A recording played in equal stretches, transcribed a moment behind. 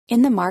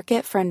In the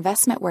market for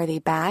investment-worthy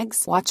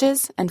bags,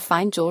 watches, and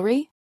fine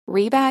jewelry,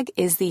 Rebag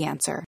is the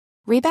answer.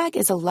 Rebag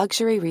is a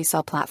luxury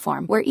resale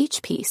platform where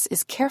each piece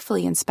is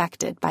carefully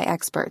inspected by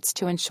experts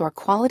to ensure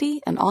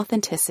quality and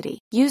authenticity.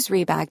 Use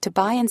Rebag to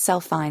buy and sell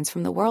finds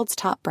from the world's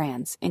top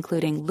brands,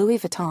 including Louis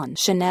Vuitton,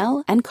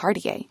 Chanel, and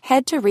Cartier.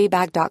 Head to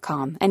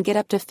Rebag.com and get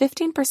up to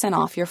 15%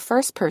 off your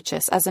first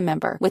purchase as a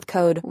member with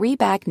code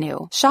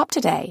REBAGNEW. Shop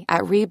today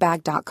at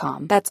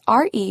Rebag.com. That's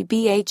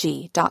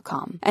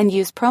REBAG.com. And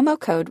use promo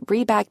code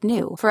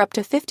REBAGNEW for up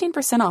to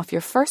 15% off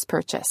your first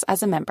purchase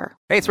as a member.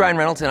 Hey, it's Ryan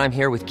Reynolds, and I'm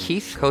here with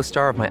Keith,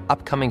 co-star of my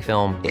upcoming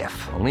film,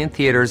 If, only in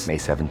theaters May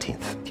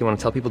 17th. Do you want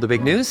to tell people the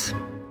big news?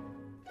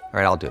 All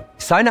right, I'll do it.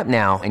 Sign up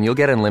now and you'll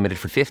get unlimited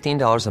for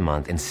 $15 a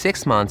month and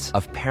 6 months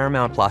of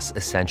Paramount Plus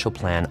Essential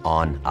Plan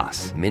on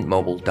us.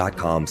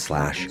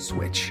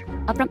 MintMobile.com/switch.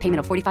 Upfront payment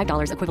of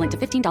 $45 equivalent to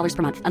 $15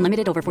 per month.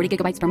 Unlimited over 40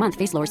 gigabytes per month.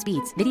 Face lower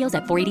speeds. Videos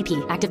at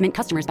 480p. Active Mint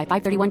customers by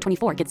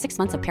 531.24 get 6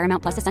 months of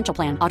Paramount Plus Essential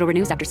Plan. Auto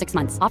renews after 6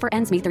 months. Offer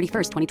ends May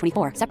 31st,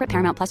 2024. Separate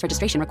Paramount Plus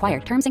registration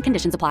required. Terms and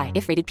conditions apply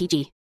if rated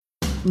PG.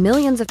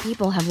 Millions of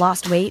people have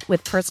lost weight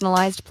with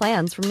personalized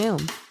plans from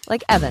Noom.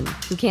 Like Evan,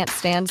 who can't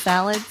stand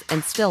salads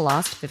and still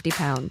lost 50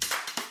 pounds.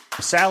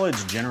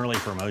 Salads generally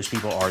for most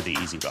people are the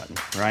easy button,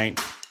 right?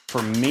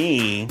 For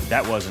me,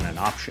 that wasn't an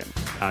option.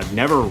 I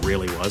never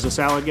really was a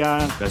salad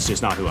guy. That's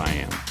just not who I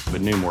am.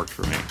 But Noom worked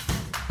for me.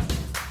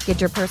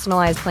 Get your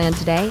personalized plan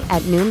today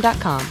at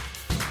Noom.com.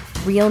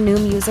 Real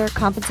Noom user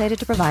compensated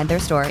to provide their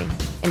story.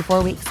 In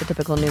 4 weeks, the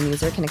typical Noom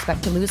user can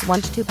expect to lose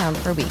 1 to 2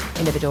 pounds per week.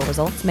 Individual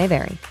results may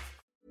vary.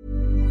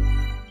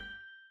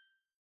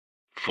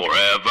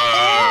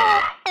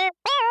 Forever.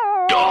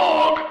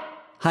 Dog.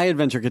 Hi,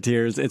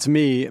 Adventureketeers. It's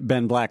me,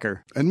 Ben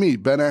Blacker. And me,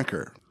 Ben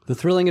Acker. The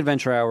Thrilling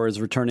Adventure Hour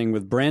is returning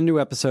with brand new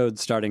episodes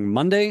starting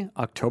Monday,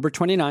 October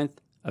 29th.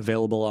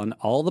 Available on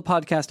all the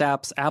podcast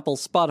apps, Apple,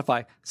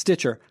 Spotify,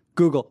 Stitcher,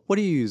 Google. What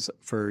do you use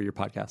for your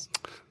podcast?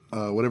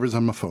 Whatever's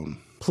on my phone.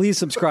 Please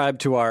subscribe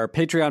to our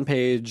Patreon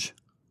page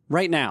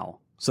right now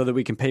so that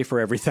we can pay for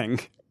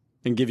everything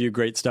and give you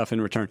great stuff in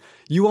return.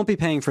 You won't be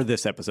paying for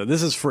this episode.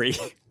 This is free.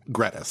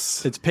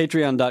 Gratis. It's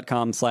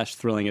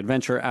patreon.com/Thrilling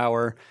Adventure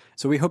Hour.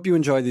 So we hope you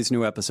enjoy these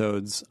new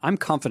episodes. I'm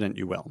confident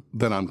you will.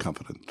 Then I'm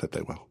confident that they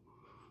will.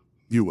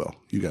 You will.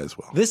 You guys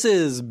will. This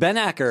is Ben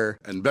Acker.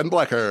 And Ben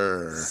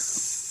Blacker.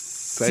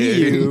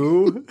 See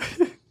you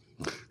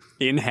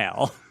in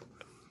hell.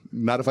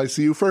 Not if I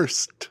see you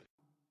first.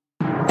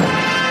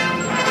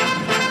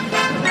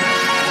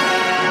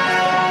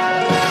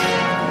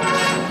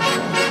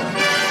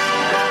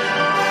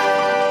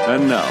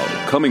 And now,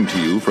 coming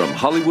to you from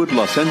Hollywood,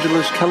 Los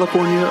Angeles,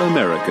 California,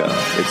 America,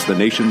 it's the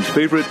nation's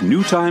favorite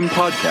new time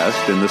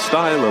podcast in the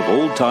style of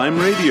old time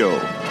radio,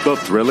 The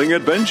Thrilling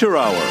Adventure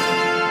Hour.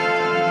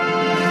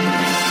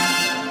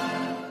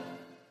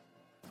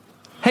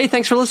 Hey,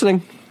 thanks for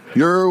listening.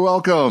 You're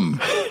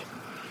welcome.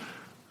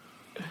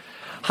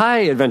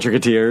 Hi,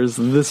 Adventureketeers.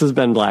 This is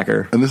Ben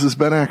Blacker. And this is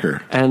Ben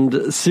Acker.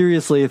 And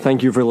seriously,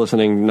 thank you for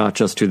listening, not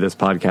just to this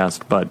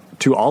podcast, but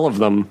to all of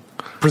them,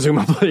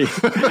 presumably.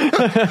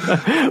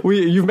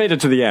 You've made it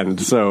to the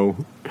end, so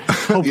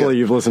hopefully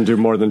you've listened to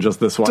more than just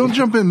this one. Don't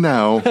jump in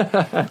now.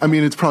 I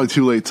mean, it's probably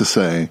too late to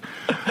say.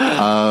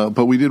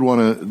 But we did want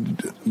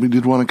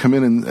to come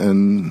in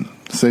and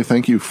say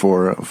thank you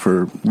for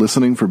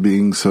listening, for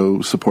being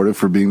so supportive,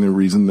 for being the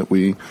reason that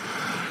we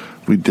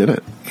did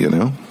it, you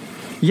know?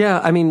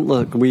 Yeah, I mean,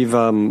 look, we've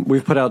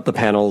put out the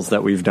panels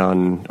that we've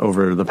done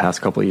over the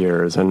past couple of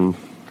years, and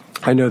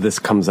I know this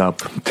comes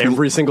up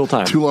every single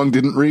time. Too long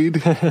didn't read?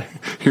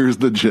 Here's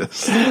the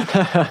gist.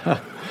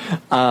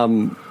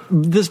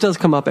 This does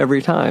come up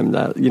every time.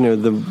 That, you know,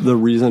 the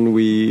reason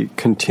we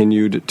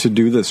continued to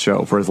do this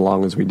show for as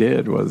long as we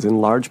did was in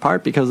large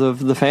part because of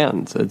the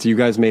fans. You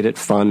guys made it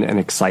fun and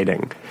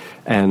exciting,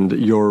 and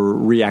your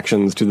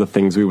reactions to the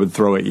things we would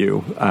throw at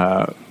you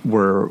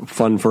were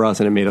fun for us,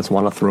 and it made us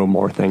want to throw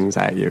more things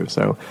at you.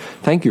 So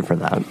thank you for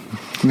that.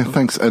 Yeah,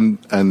 thanks. And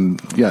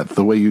yeah,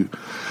 the way you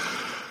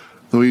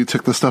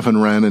took the stuff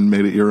and ran and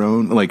made it your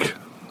own, like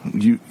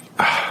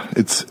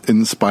it's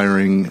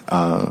inspiring.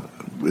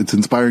 It's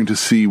inspiring to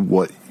see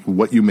what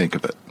you make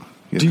of it.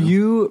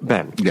 You,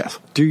 Ben? Yes.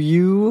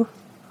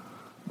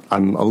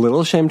 I'm a little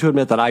ashamed to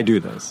admit that I do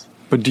this,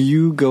 but do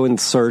you go and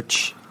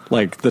search,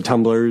 like, the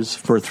Tumblrs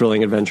for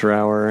Thrilling Adventure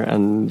Hour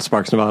and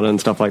Sparks Nevada and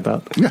stuff like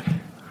that? Yeah.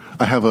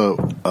 I have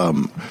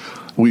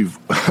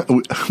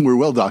we're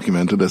well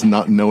documented as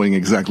not knowing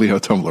exactly how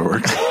Tumblr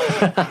works.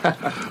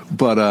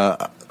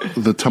 But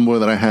the Tumblr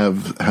that I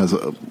have has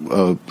a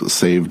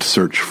saved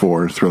search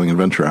for Thrilling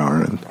Adventure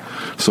Hour, and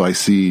so I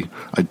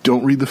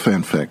don't read the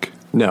fanfic.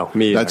 No,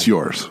 me either. That's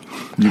yours,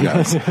 you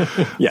guys.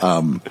 Yes.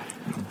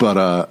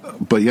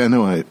 But yeah,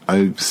 no,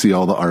 I see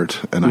all the art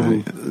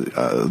and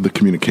the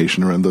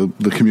communication around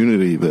the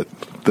community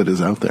that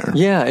is out there.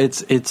 Yeah,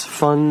 it's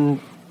fun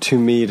to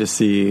me to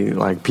see,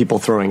 like, people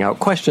throwing out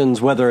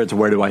questions, whether it's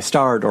where do I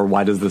start or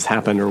why does this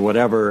happen or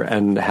whatever,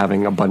 and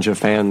having a bunch of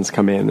fans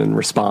come in and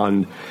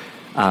respond.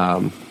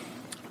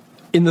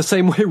 in the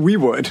same way we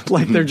would.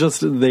 Like,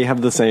 they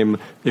have the same,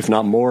 if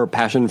not more,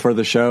 passion for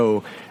the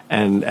show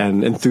and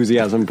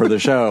enthusiasm for the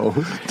show.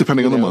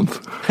 Depending on the month.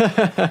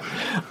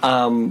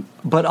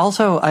 But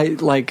also,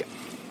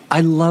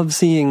 I love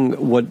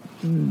seeing what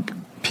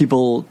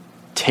people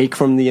take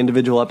from the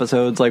individual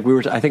episodes. Like,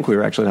 I think we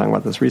were actually talking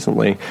about this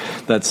recently,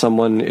 that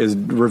someone is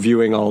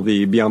reviewing all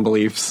the Beyond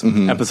Beliefs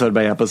episode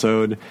by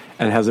episode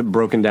and has it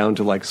broken down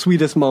to like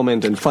sweetest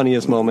moment and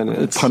funniest moment.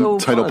 It's so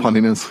title fun.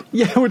 punniness.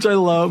 Yeah, which I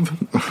love.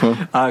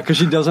 Because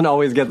she doesn't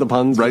always get the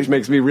puns, right. Which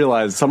makes me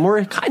realize some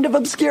were kind of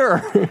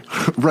obscure.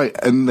 Right.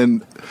 And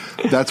then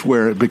that's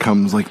where it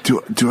becomes like,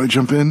 do I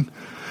jump in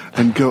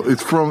and go?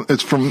 It's from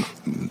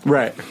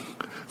right.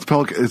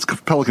 It's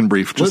Pelican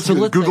Brief. Just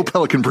Google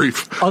Pelican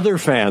Brief. Other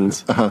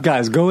fans,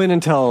 guys, go in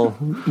and tell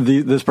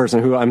this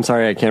person who, I'm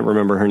sorry, I can't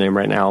remember her name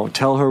right now.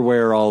 Tell her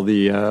where all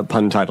the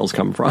pun titles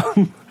come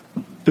from,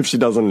 if she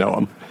doesn't know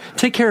them.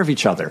 Take care of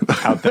each other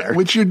out there.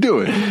 Which you're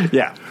doing.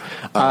 Yeah.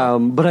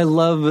 But I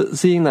love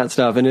seeing that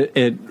stuff, and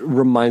it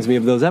reminds me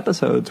of those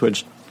episodes,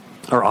 which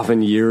are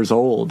often years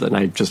old, and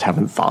I just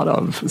haven't thought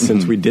of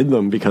since we did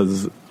them,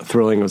 because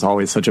Thrilling was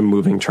always such a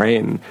moving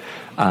train.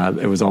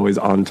 It was always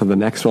on to the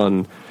next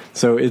one.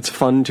 So it's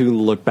fun to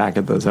look back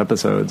at those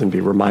episodes and be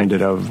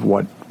reminded of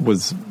what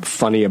was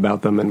funny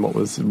about them and what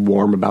was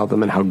warm about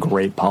them and how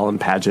great Paul and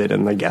Padgett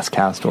and the guest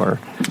cast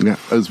were. Yeah,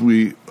 as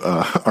we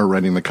are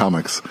writing the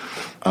comics,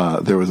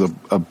 there was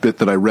a bit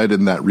that I read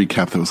in that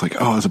recap that was like,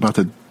 oh, I was about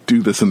to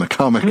do this in the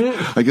comic.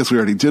 I guess we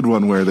already did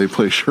one where they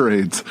play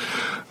charades.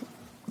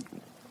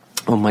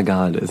 Oh my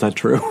God, is that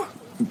true?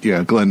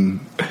 Yeah, Glenn.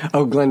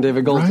 Oh, Glenn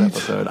David Gold's right?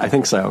 episode. I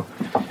think so.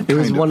 It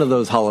was one of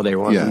those holiday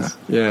ones.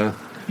 Yeah.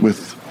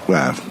 With...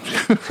 Wow.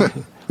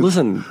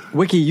 Listen,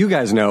 Wiki, you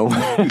guys know.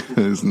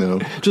 No.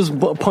 Just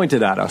point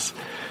it at us.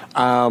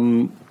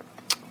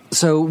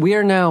 So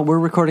we're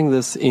recording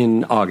this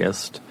in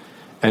August,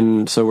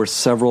 and so we're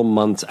several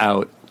months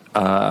out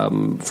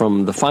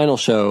from the final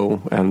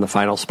show and the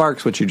final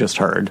Sparks, which you just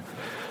heard.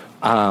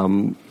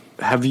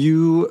 Have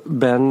you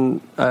been,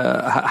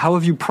 how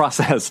have you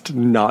processed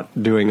not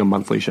doing a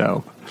monthly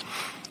show?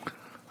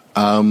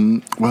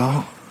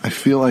 Well, I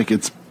feel like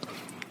it's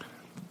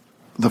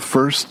the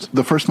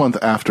first month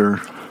after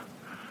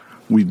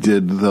we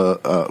did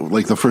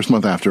the first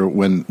month after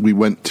when we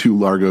went to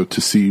Largo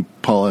to see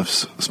Paul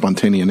F's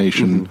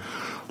Spontaneation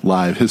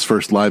live, his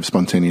first live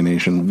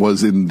Spontaneation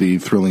was in the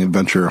Thrilling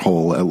Adventure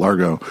Hole at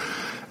Largo,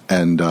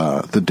 and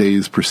the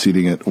days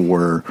preceding it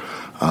were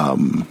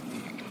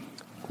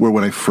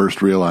when I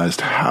first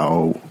realized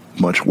how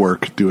much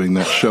work doing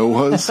that show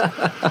was.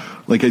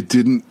 Like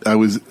there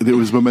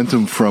was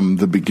momentum from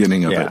the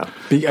beginning of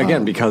it.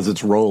 Again, because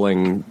it's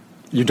rolling.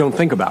 You don't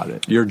think about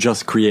it. You're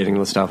just creating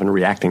the stuff and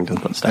reacting to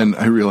the stuff. And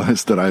I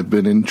realized that I've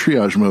been in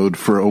triage mode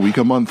for a week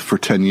a month for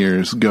 10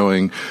 years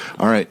going,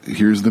 all right,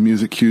 here's the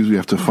music cues. We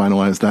have to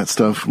finalize that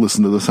stuff.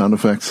 Listen to the sound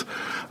effects.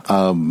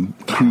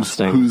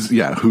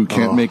 Who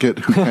can't make it?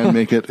 Who can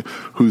make it?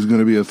 Who's going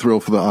to be a thrill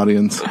for the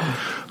audience?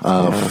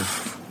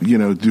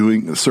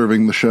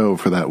 Serving the show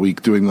for that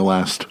week, doing the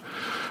last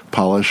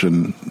polish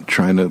and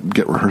trying to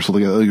get rehearsal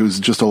together. It was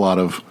just a lot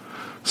of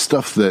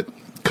stuff that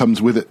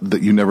comes with it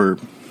that you never...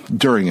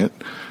 during it,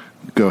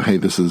 go, hey,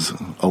 this is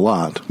a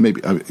lot.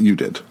 Maybe you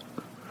did.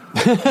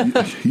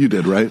 you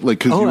did, right? Like,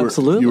 because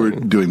you were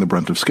doing the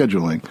brunt of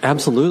scheduling.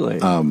 Absolutely.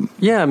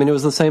 Yeah, I mean, it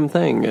was the same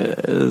thing.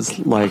 Is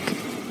like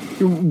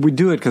we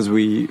do it because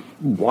we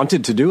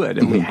wanted to do it,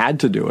 and we had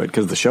to do it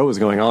because the show was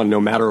going on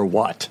no matter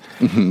what.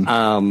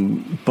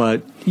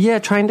 But yeah,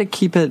 trying to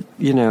keep it,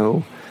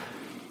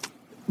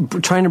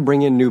 trying to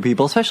bring in new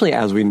people, especially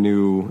as we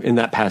knew in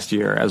that past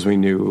year, as we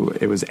knew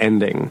it was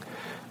ending.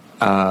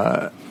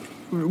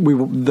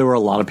 There were a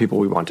lot of people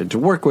we wanted to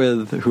work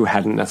with who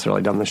hadn't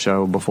necessarily done the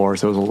show before,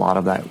 so it was a lot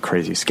of that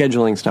crazy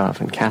scheduling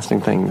stuff and casting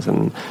things.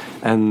 And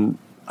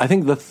I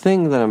think the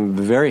thing that I'm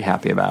very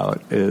happy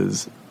about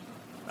is,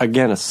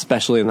 again,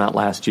 especially in that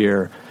last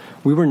year,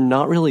 we were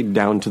not really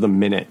down to the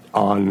minute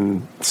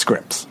on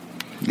scripts,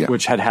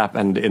 which had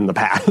happened in the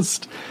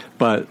past.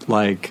 But,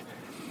 like,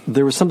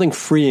 there was something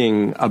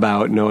freeing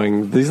about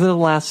knowing these are the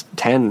last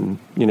 10,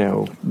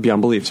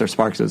 Beyond Beliefs or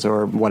Sparkses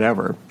or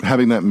whatever.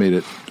 Having that made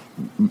it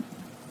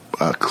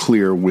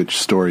clear which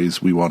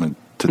stories we wanted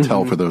to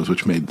tell for those,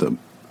 which made them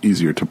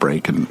easier to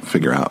break and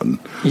figure out.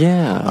 And,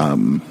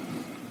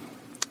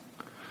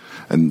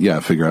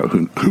 figure out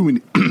who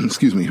we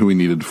who we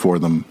needed for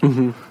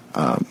them.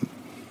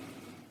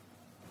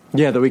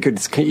 That we could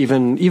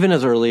even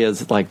as early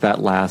as like that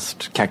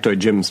last Cactoid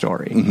Jim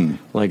story,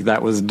 like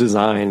that was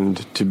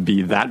designed to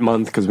be that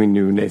month because we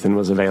knew Nathan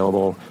was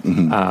available.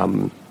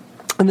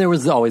 And there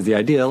was always the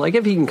idea, like,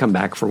 if he can come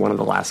back for one of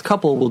the last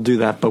couple, we'll do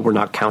that, but we're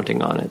not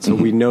counting on it. So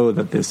we know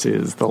that this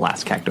is the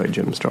last Cactoid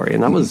Jim story.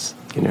 And that was,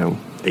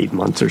 8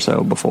 months or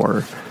so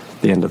before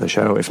the end of the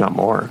show, if not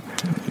more.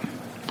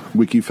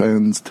 Wiki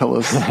fans, tell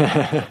us.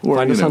 Or,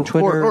 find us on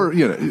Twitter. Or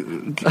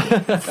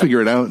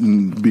figure it out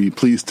and be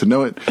pleased to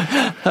know it.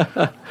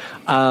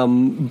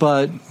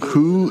 But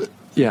who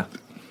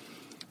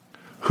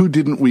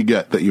didn't we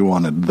get that you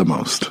wanted the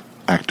most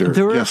actor,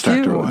 guest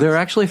actor was. There were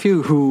actually a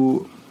few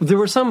who... There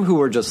were some who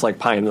were just like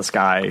pie in the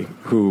sky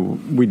who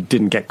we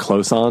didn't get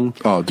close on.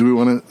 Oh, do we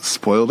want to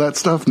spoil that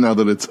stuff now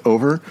that it's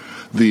over?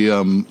 The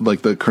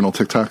like the Colonel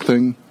TikTok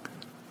thing?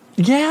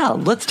 Yeah,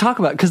 let's talk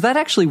about it, because that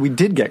actually we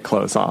did get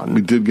close on.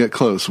 We did get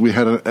close. We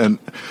had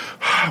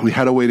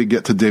a way to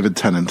get to David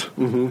Tennant.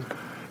 Mm-hmm.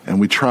 And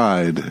we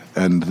tried,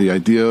 and the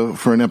idea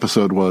for an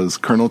episode was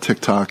Colonel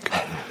TikTok,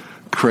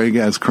 Craig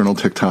as Colonel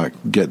TikTok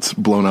gets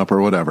blown up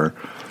or whatever,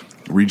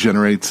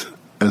 regenerates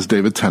as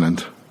David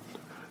Tennant,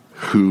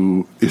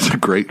 who is a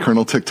great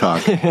Colonel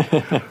TikTok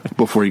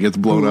before he gets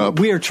blown up.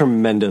 We are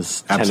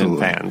tremendous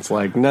Absolutely. Tennant fans.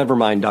 Like, never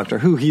mind Doctor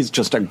Who, he's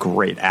just a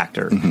great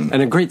actor and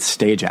a great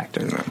stage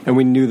actor. Yeah. And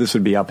we knew this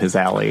would be up his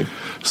alley.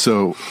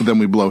 So then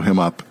we blow him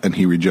up, and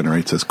he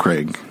regenerates as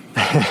Craig.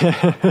 It's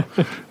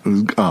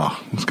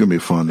going to be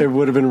fun. It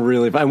would have been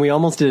really fun. And we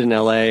almost did it in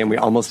L.A., and we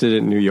almost did it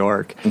in New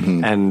York,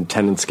 and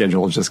Tennant's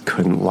schedule just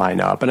couldn't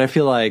line up. And I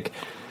feel like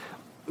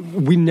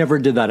we never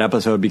did that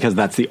episode because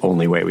that's the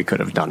only way we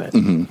could have done it.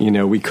 Mm-hmm. You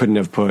know, we couldn't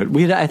have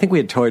I think we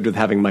had toyed with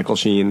having Michael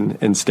Sheen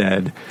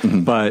instead,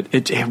 but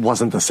it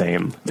wasn't the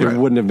same. It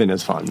wouldn't have been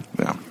as fun.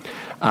 Yeah.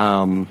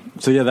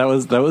 So yeah, that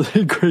was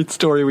a great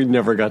story we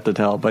never got to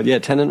tell. But yeah,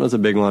 Tennant was a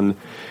big one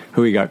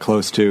who we got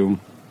close to.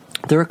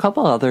 There were a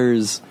couple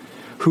others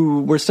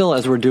who we're still,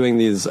 as we're doing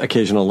these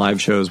occasional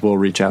live shows, we'll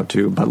reach out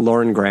to. But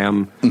Lauren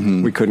Graham,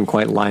 we couldn't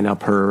quite line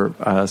up her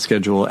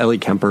schedule. Ellie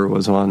Kemper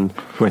was one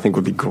who I think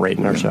would be great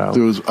in our show.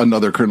 There was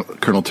another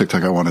Colonel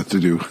TikTok I wanted to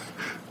do.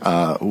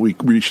 We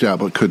reached out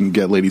but couldn't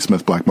get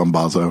Ladysmith Black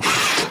Mambazo.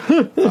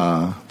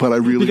 But I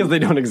really... Because they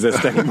don't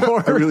exist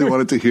anymore. I really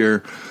wanted to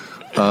hear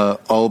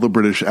all the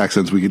British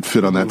accents we could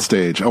fit on that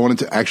stage. I wanted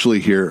to actually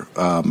hear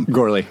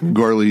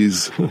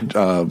Gorley's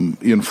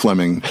Ian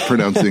Fleming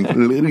pronouncing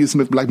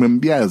Ladysmith Black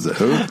Mambazo.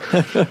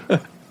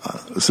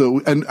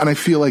 And I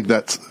feel like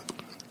that's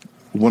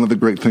one of the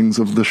great things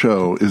of the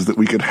show is that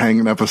we could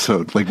hang an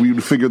episode. Like, we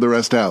would figure the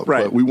rest out.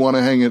 Right. But we want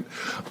to hang it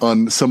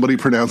on somebody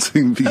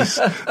pronouncing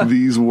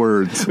these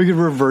words. We could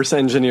reverse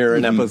engineer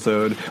an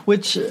episode,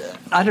 which,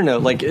 I don't know,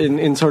 like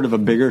in sort of a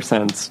bigger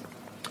sense,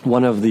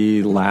 one of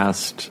the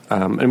last,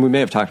 and we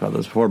may have talked about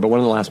this before, but one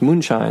of the last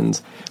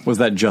Moonshines was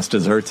that Just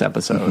Desserts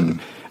episode.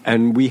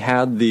 And we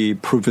had the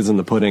proof is in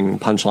the pudding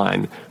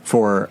punchline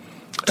for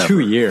 2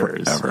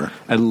 years,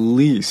 at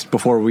least,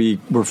 before we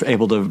were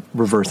able to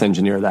reverse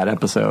engineer that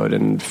episode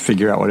and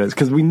figure out what it is.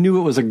 Because we knew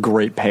it was a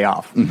great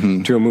payoff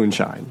to a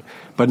Moonshine.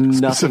 But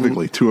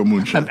specifically to a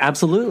Moonshine.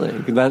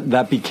 Absolutely.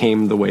 That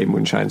became the way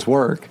Moonshines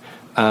work.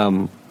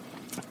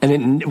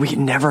 And we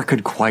never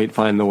could quite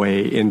find the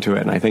way into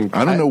it. And I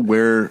don't know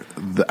where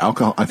the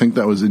alcohol... I think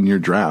that was in your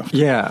draft.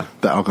 Yeah.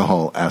 The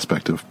alcohol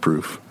aspect of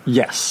proof.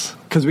 Yes.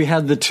 Because we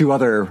had the two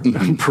other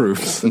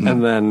proofs.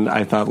 And then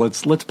I thought,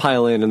 let's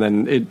pile in. And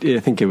then I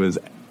think it was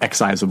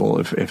excisable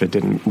if it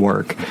didn't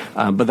work.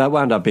 But that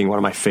wound up being one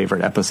of my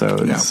favorite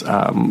episodes.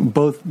 Yeah.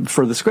 Both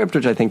for the script,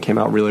 which I think came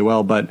out really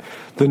well, but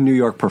the New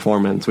York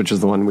performance, which is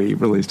the one we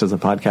released as a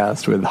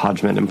podcast with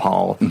Hodgman and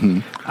Paul,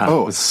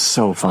 was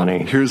so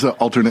funny. Here's an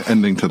alternate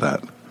ending to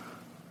that.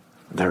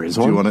 There is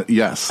one? Do you want to?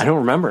 Yes. I don't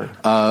remember.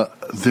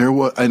 There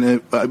was, and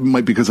it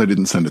might be because I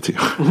didn't send it to you.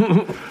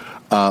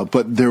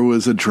 But there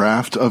was a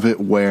draft of it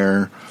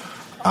where...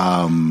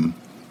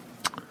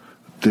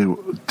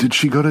 Did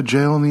she go to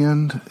jail in the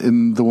end?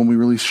 In the one we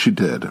released, she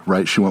did,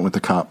 right? She went with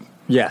the cop.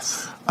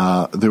 Yes.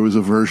 There was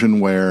a version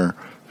where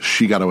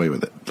she got away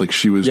with it. Like,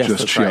 she was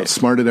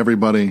outsmarted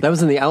everybody. That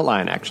was in the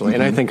outline, actually.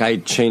 And I think I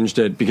changed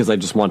it because I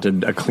just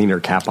wanted a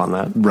cleaner cap on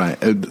that. Right.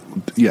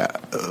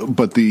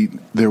 But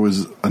there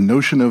was a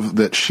notion of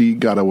that she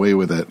got away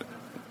with it.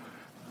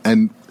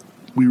 And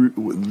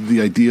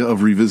the idea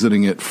of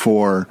revisiting it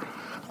for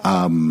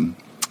the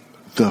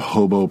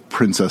Hobo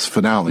Princess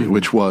finale,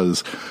 which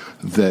was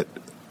that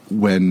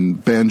when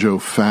Banjo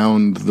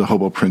found the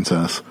Hobo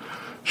Princess,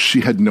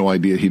 she had no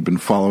idea he'd been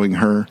following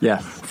her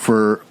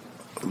for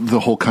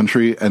the whole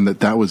country, and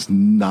that was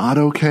not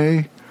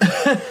okay.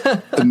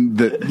 And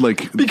that,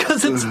 like,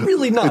 because it's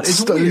really not.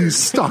 It's weird.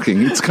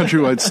 Stalking. It's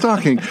countrywide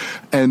stalking,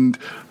 and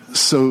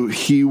so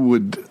he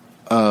would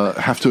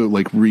have to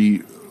like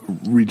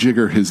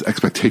rejigger his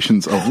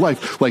expectations of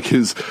life. Like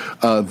his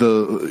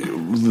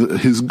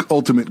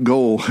ultimate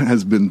goal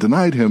has been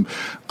denied him,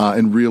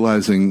 and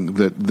realizing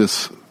that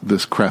this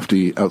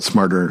crafty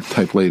outsmarter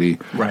type lady,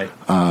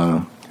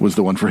 was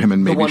the one for him,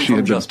 and maybe she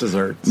had Just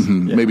Desserts.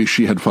 Maybe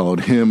she had followed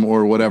him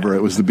or whatever.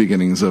 It was the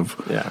beginnings of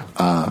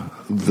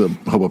the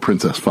Hobo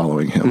Princess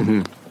following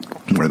him,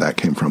 where that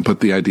came from. But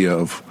the idea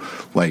of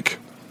like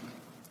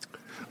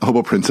a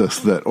Hobo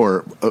Princess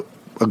or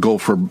a goal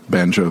for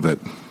Banjo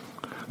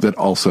that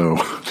also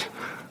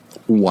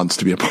wants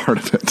to be a part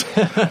of it.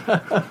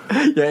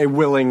 A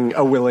willing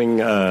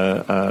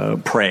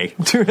prey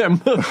to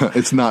him.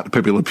 It's not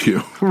Pepe Le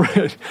Pew.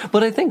 Right.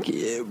 But I think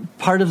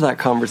part of that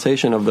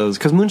conversation of those,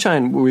 because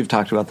Moonshine, we've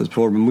talked about this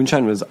before, but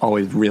Moonshine was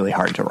always really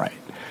hard to write.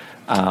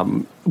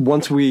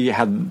 Once we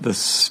had the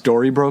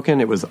story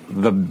broken, it was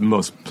the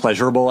most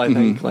pleasurable, I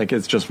think. Like,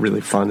 it's just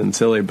really fun and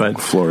silly. But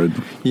Florid.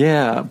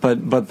 Yeah,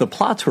 but the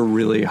plots were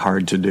really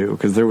hard to do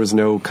because there was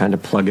no kind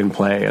of plug and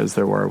play as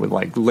there were with,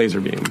 like,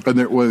 Laserbeam.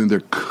 And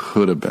there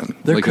could have been.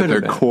 There like, could at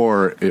have their been.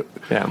 core,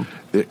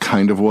 it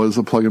kind of was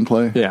a plug and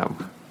play. Yeah,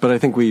 but I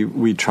think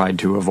we tried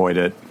to avoid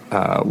it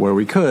where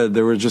we could.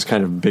 There were just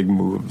kind of big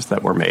moves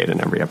that were made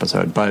in every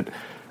episode. But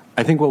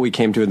I think what we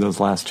came to in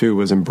those last two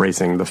was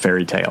embracing the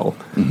fairy tale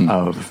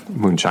of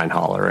Moonshine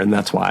Holler, and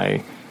that's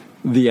why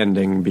the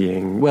ending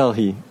being, well,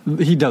 he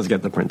does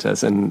get the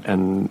princess,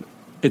 and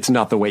it's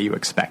not the way you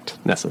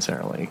expect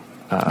necessarily.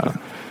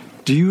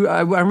 Do you?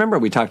 I remember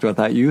we talked about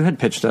that. You had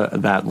pitched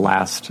that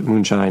last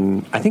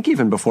Moonshine, I think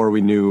even before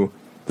we knew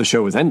the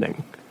show was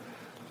ending.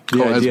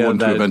 As one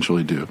to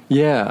eventually do.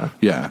 Yeah.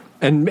 Yeah.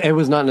 And it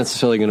was not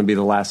necessarily going to be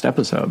the last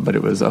episode, but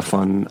it was a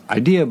fun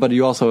idea. But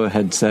you also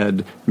had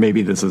said,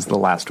 maybe this is the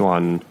last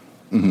one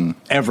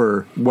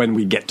ever when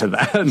we get to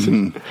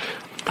that.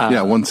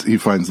 Yeah, once he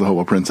finds the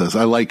Hobo Princess.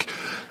 I like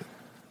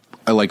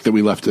that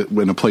we left it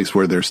in a place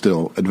where they're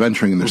still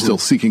adventuring and they're still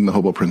seeking the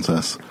Hobo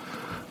Princess.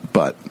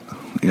 But,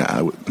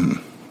 yeah,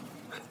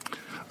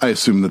 I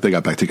assume that they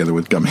got back together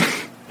with Gummy.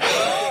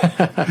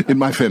 In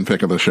my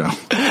fanfic of the show.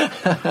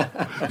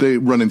 They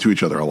run into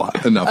each other a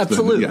lot. Enough.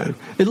 Absolutely.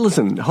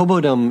 Listen,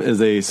 Hobodom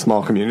is a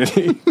small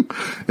community.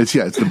 It's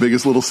the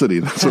biggest little city.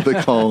 That's what they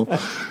call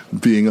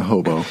being a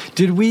hobo.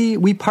 Did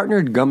we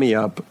partnered Gummy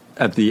up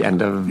at the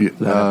end of that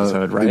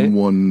episode, right?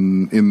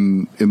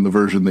 In the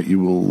version that you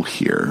will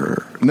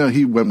hear. No,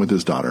 he went with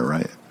his daughter,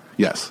 right?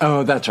 Yes.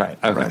 Oh, that's right.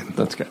 Okay, right.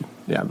 That's good.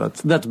 Yeah,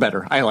 that's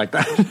better. I like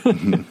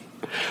that.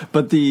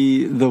 But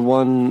the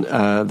one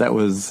that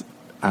was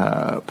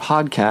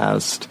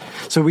podcast.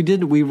 So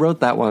we wrote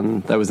that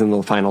one that was in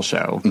the final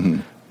show,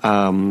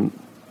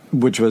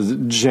 which was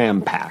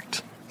jam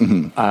packed.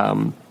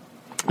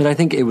 And I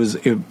think it was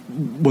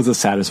a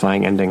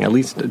satisfying ending, at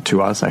least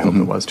to us. I hope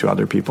it was to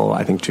other people.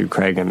 I think to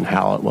Craig and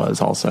Hal it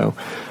was also.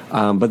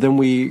 But then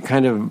we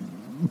kind of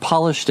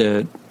polished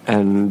it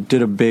and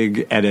did a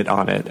big edit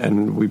on it,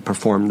 and we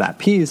performed that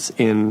piece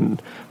in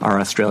our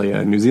Australia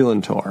and New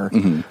Zealand tour.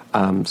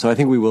 So I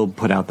think we will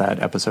put out that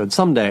episode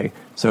someday,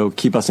 so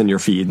keep us in your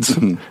feeds,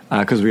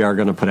 because we are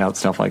going to put out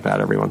stuff like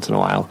that every once in a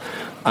while.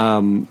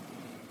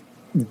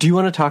 Do you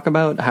want to talk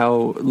about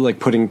how, like,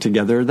 putting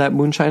together that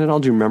Moonshine at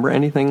all? Do you remember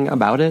anything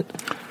about it?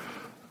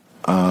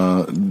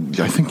 I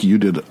think you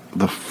did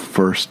the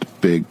first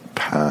big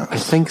pass. I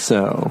think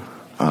so.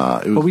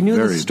 But we knew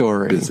the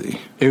story. Busy.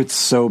 It's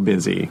so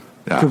busy.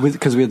 Yeah.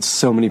 Because we had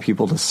so many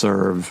people to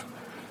serve,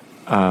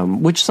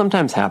 which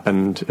sometimes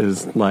happened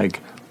is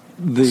like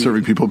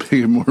serving people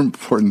being more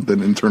important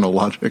than internal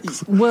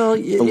logics. Well, a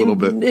little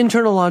bit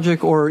internal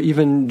logic, or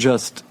even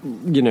just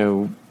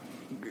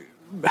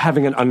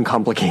having an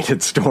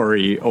uncomplicated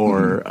story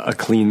or a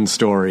clean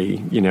story,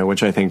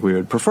 which I think we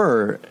would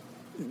prefer.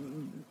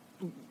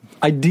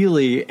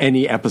 Ideally,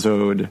 any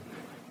episode,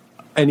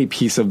 any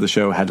piece of the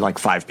show had like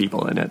 5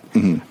 people in it.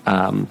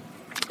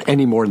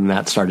 Any more than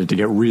that started to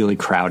get really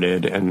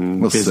crowded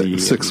and busy.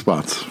 Six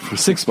spots.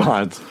 6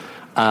 spots.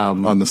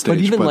 On the stage.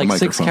 But even like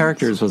 6 microphones.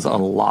 characters was a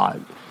lot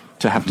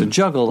to have to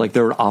juggle. Like,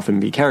 there would often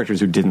be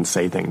characters who didn't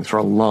say things for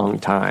a long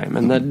time,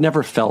 and that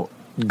never felt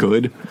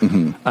good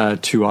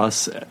to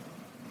us.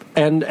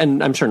 And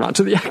I'm sure not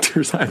to the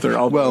actors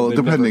either. Well,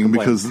 depending,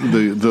 because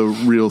the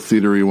real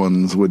theatery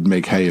ones would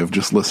make hay of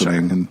just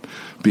listening and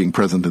being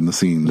present in the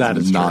scenes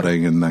and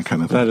nodding and that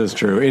kind of thing. That is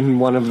true. In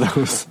one of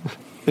those,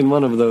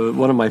 one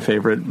of my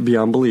favorite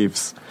Beyond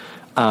Beliefs,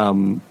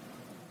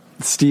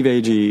 Steve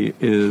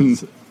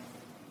Agee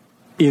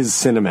is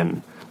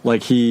Cinnamon.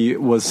 Like, he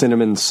was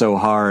Cinnamon so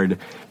hard,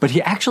 but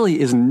he actually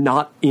is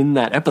not in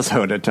that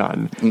episode a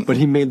ton. But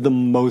he made the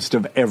most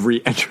of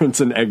every entrance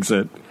and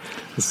exit.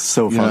 It's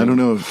so funny. Yeah, I don't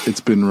know if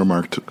it's been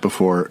remarked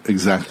before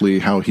exactly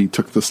how he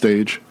took the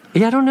stage.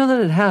 Yeah, I don't know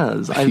that it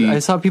has. I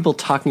saw people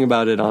talking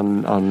about it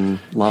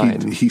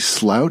online. He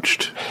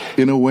slouched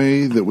in a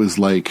way that was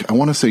like, I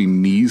want to say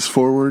knees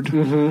forward,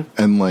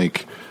 and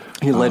like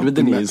he led with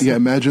the knees. Yeah,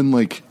 imagine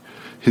like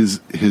his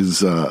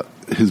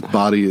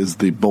body is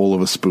the bowl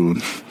of a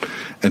spoon,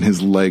 and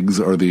his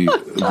legs are the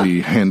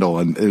handle,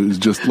 and it was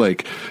just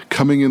like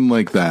coming in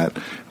like that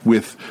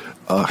with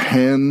a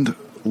hand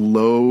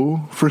low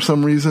for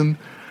some reason.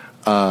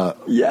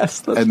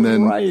 Yes, that's and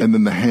then, right. And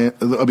then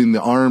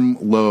the arm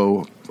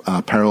low,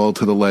 parallel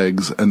to the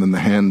legs, and then the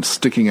hand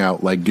sticking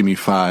out like "Gimme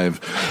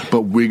 5,"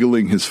 but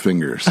wiggling his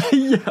fingers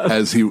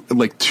as he,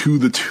 like, to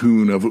the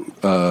tune of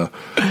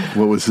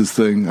what was his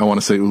thing? I want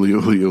to say "Uli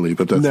Uli Uli,"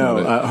 but that's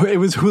not it. It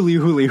was "Huli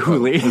Huli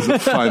Huli." It was a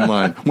fine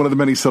line. One of the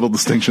many subtle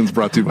distinctions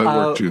brought to you by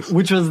Work Juice.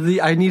 Which was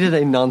I needed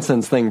a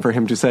nonsense thing for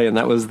him to say, and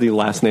that was the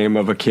last name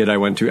of a kid I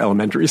went to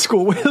elementary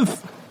school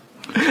with.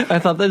 I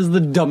thought that is the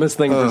dumbest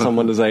thing for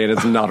someone to say, and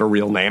it's not a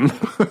real name.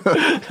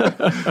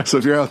 So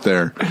if you're out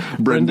there,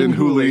 Brendan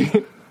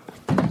Hooley.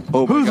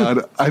 Oh my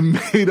God, I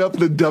made up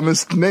the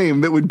dumbest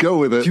name that would go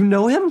with it. Do you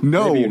know him?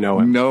 No. Maybe you know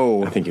him.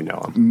 No. I think you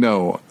know him.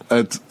 No.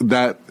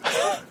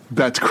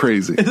 That's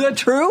crazy. Is that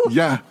true?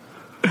 Yeah.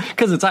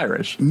 Because it's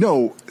Irish.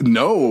 No,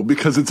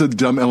 because it's a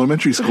dumb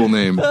elementary school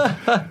name.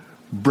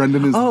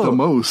 Brendan is the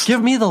most.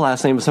 Give me the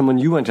last name of someone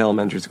you went to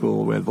elementary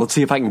school with. Let's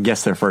see if I can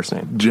guess their first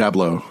name.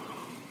 Jablo.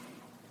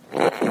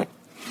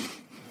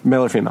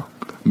 Male or female?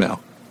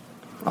 Male.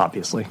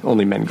 Obviously.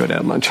 Only men go to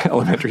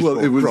elementary school.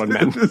 It was, grown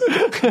men.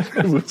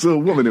 It was a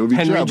woman. It would be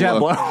Henry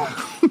Jablo. Jablo.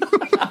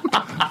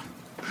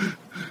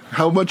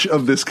 How much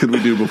of this could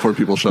we do before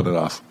people shut it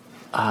off?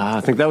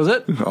 I think that was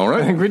it. All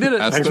right. I think we did it.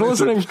 Thanks for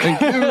listening. Thank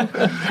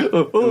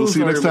you. We'll see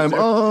you next time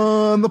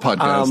on the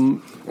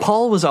podcast.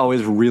 Paul was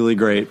always really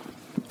great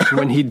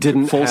when he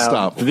didn't Full have...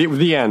 stop.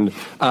 The end.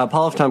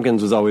 Paul F.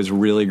 Tompkins was always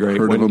really great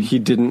when he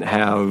didn't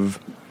have...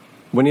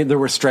 There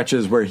were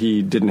stretches where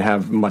he didn't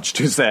have much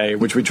to say,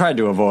 which we tried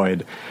to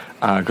avoid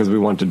because we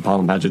wanted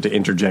Paul and Padgett to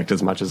interject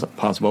as much as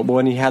possible. But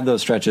when he had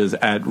those stretches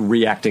at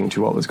reacting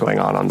to what was going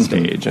on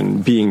stage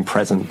and being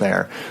present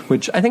there,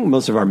 which I think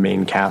most of our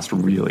main cast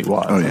really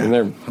was. Oh, yeah. I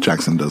mean,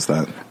 Jackson does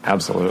that.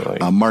 Absolutely.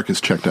 Mark is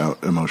checked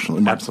out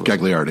emotionally. Absolutely.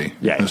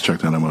 Gagliardi is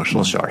checked out emotionally.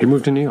 Well, sure. He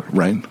moved to New York.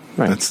 Right.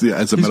 That's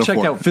as a He's metaphor.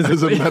 Checked out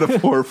physically. As a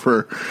metaphor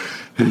for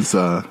his...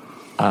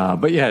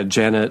 but yeah,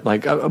 Janet,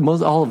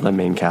 all of the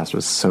main cast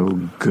was so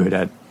good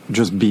at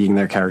just being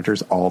their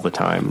characters all the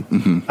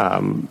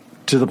time.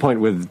 To the point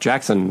with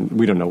Jackson,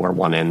 we don't know where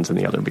one ends and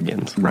the other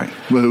begins. Right.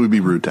 Well, it would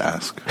be rude to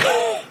ask.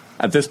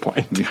 At this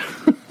point.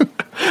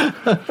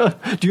 Yeah.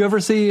 Do you ever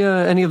see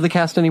any of the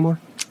cast anymore?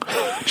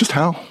 Just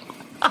how?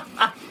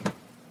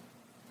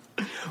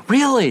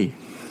 Really?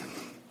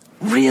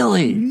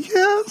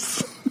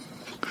 Yes.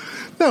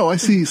 No, I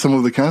see some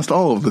of the cast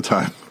all of the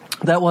time.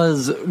 That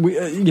was,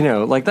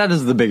 that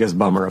is the biggest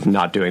bummer of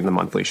not doing the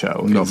monthly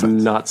show. No is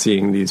offense. Not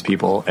seeing these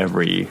people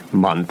every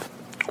month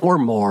or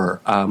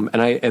more.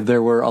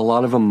 There were a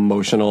lot of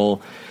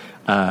emotional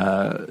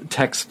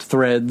text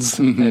threads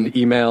and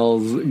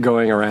emails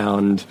going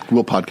around.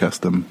 We'll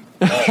podcast them.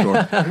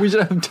 Sure. We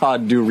should have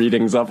Todd do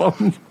readings of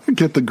them.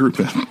 Get the group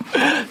in.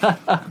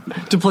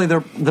 To play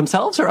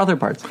themselves or other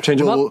parts?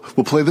 Change them up?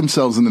 We'll play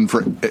themselves, and then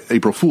for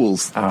April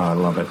Fools. Oh, I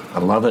love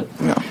it.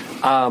 Yeah.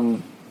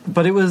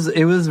 But it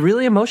was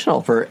really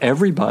emotional for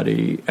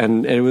everybody,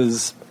 and it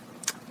was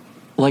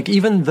like,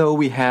 even though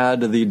we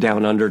had the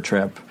Down Under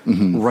trip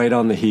right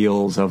on the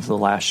heels of the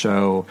last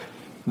show,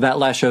 that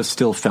last show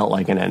still felt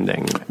like an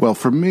ending. Well,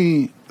 for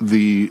me,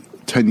 the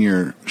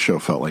 10-year show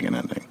felt like an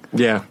ending.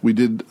 Yeah. We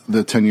did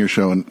the 10-year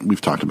show, and we've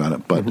talked about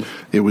it, but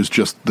it was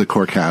just the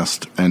core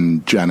cast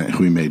and Janet,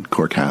 who we made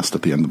core cast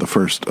at the end of the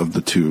first of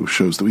the two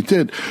shows that we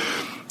did.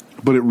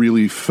 But it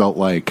really felt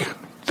like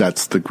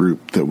that's the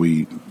group that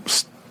we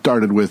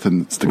started with,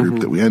 and it's the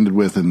group that we ended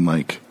with, and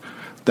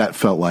that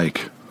felt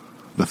like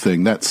the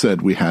thing. That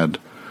said, we had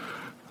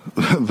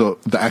the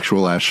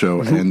actual last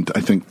show and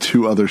I think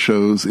two other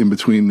shows in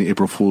between, the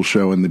April Fool's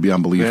show and the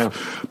Beyond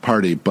Belief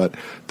party, but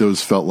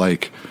those felt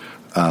like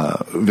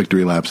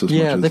victory laps as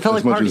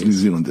much as New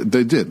Zealand did.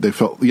 They did. They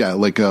felt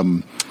like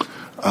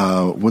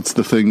what's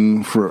the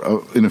thing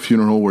for in a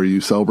funeral where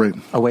you celebrate?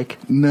 Awake?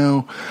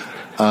 No,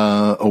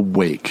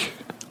 awake.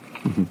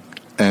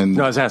 And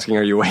no, I was asking,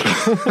 are you awake?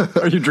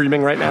 Are you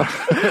dreaming right now?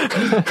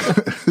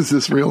 Is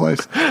this real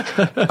life?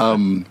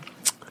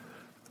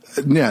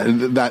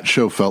 That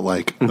show felt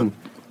like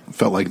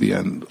the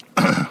end.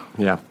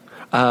 Yeah.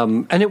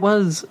 And it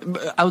was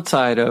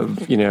outside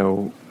of,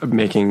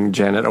 making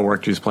Janet a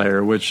work juice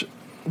player, which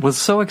was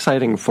so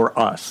exciting for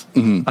us.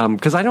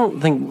 Because I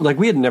don't think,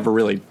 we had never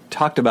really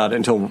talked about it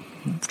until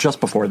just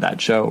before that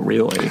show,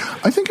 really.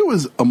 I think it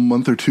was a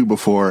month or two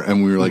before,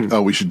 and we were like,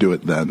 oh, we should do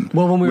it then.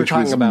 Well, when we were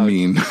talking about...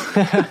 mean.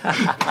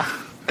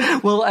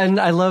 Well, and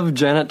I love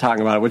Janet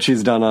talking about it, what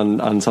she's done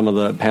on some of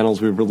the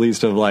panels we've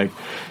released of,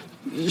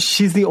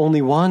 she's the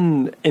only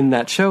one in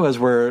that show as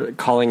we're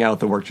calling out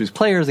the work juice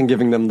players and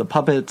giving them the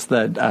puppets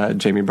that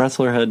Jamie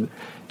Bressler had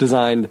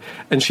designed,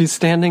 and she's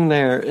standing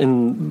there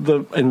in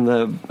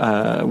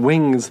the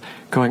wings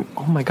going,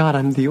 oh my god,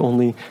 I'm the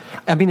only...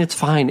 I mean, it's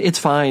fine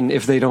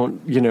if they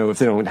don't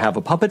have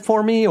a puppet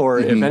for me, or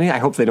if any, I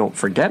hope they don't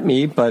forget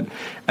me,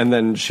 and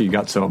then she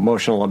got so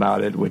emotional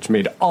about it, which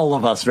made all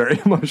of us very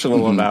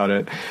emotional about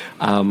it,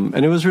 and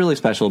it was really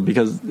special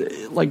because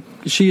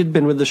she had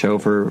been with the show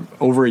for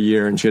over a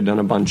year, and she had done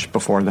a bunch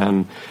before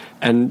then,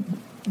 and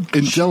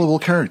indelible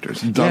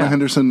characters, Donna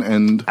Henderson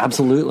and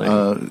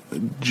absolutely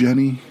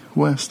Jenny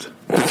West.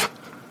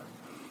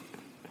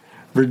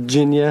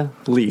 Virginia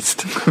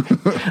Least.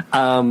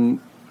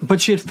 But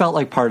she had felt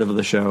like part of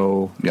the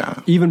show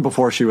even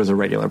before she was a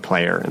regular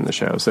player in the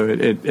show. So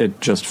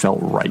it just felt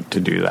right to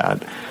do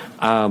that.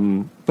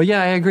 But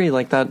yeah, I agree.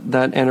 That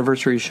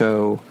anniversary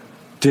show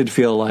did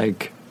feel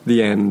like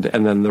the end,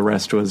 and then the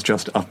rest was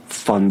just a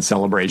fun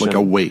celebration. Like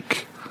a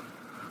wake.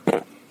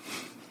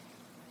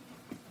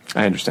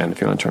 I understand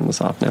if you want to turn this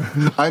off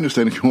now. I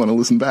understand if you want to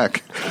listen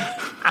back.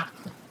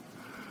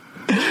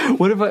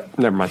 What if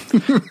never mind.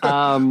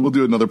 We'll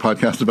do another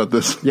podcast about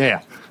this.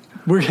 Yeah.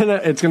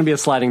 It's gonna be a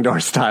sliding door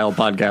style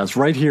podcast.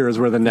 Right here is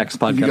where the next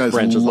podcast You guys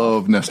branches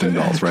love nesting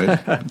dolls, right?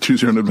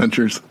 Choose your own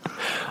adventures.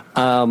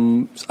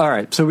 All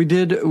right, so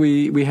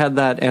we had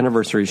that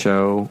anniversary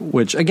show,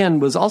 which again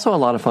was also a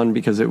lot of fun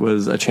because it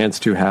was a chance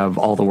to have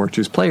all the Work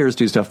Juice players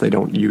do stuff they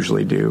don't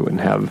usually do, and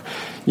have,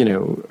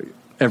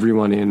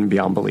 everyone in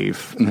Beyond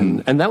Belief,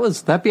 and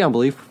that Beyond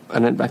Belief,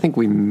 and I think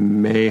we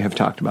may have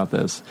talked about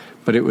this,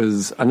 but it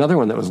was another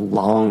one that was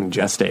long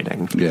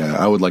gestating. Yeah,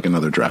 I would like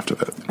another draft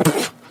of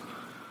it.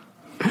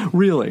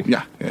 Really?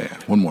 Yeah.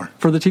 One more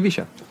for the TV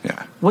show.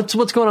 Yeah. What's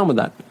going on with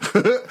that?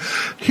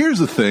 Here's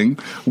the thing: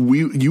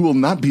 you will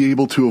not be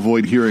able to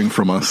avoid hearing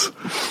from us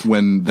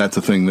when that's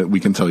a thing that we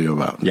can tell you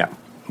about. Yeah.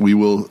 We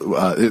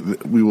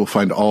will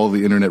find all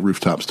the internet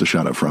rooftops to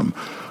shout it from.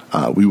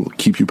 We will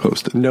keep you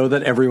posted. Know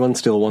that everyone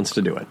still wants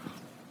to do it,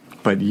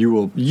 but you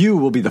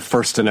will be the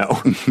first to know.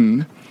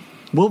 Mm-hmm.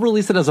 We'll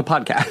release it as a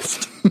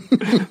podcast.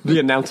 The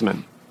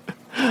announcement.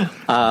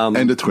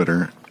 And a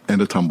Twitter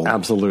and a Tumblr.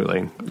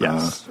 Absolutely.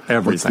 Yes.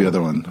 Everything. What's the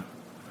other one?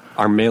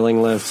 Our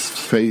mailing list.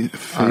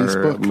 Facebook.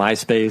 Our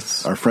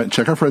MySpace. Our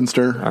check our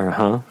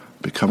Friendster.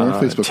 Become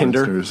our Facebook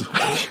Tinder.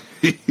 Friendsters.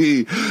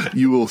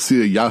 You will see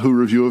a Yahoo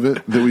review of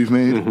it that we've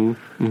made,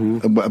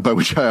 by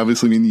which I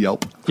obviously mean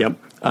Yelp. Yep.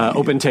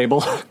 Open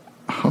Table.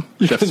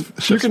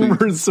 You can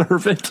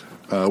reserve it.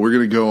 We're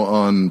going to go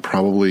on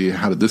probably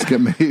How Did This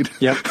Get Made?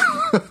 Yep.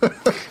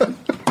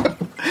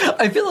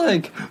 I feel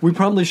like we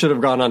probably should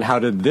have gone on How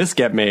Did This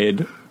Get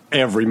Made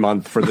every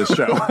month for this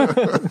show.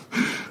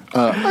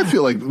 I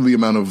feel like the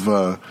amount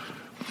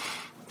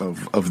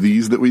of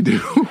these that we do,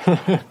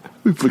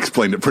 we've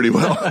explained it pretty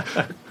well.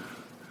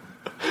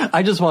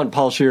 I just want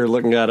Paul Scheer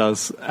looking at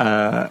us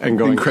and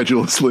going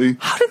incredulously,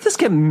 how did this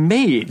get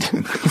made?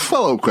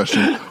 Follow-up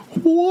question.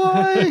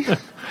 Why?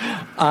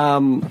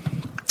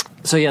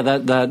 So yeah,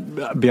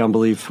 that Beyond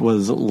Belief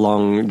was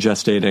long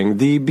gestating.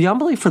 The Beyond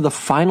Belief for the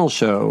final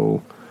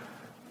show,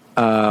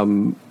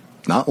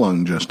 not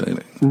long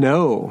gestating.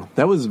 No,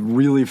 that was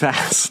really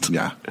fast.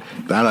 Yeah,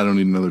 that I don't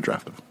need another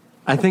draft of.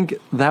 I think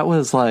that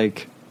was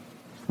like,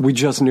 we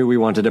just knew we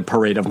wanted a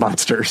parade of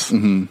monsters.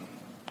 Mm-hmm.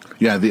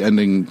 Yeah, the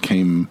ending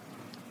came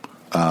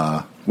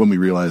when we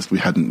realized we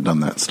hadn't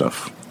done that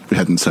stuff. We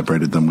hadn't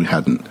separated them. We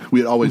had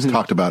always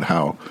talked about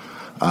how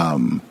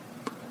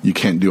you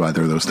can't do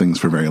either of those things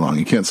for very long.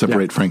 You can't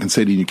separate Frank and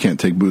Sadie, and you can't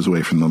take booze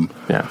away from them.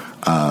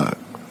 Yeah.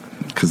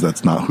 Because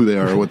that's not who they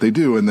are or what they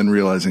do, and then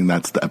realizing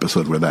that's the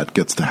episode where that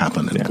gets to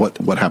happen, and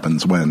what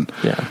happens when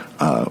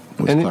was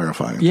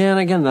clarifying. And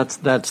again,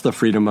 that's the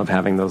freedom of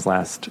having those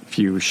last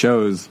few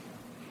shows,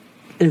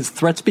 is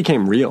threats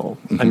became real.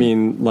 I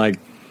mean, like,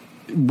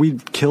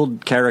 we've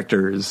killed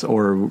characters,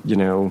 or,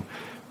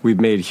 we've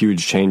made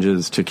huge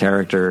changes to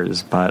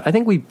characters, but I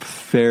think we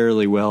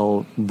fairly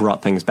well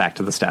brought things back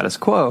to the status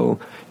quo.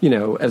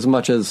 As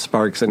much as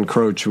Sparks and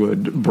Croach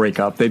would break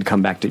up, they'd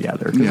come back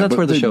together. Because that's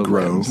where the show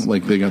grow. lives.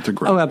 Like, they got to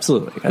grow. Oh,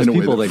 absolutely. As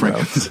people, they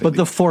grow. But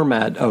the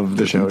format of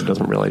the show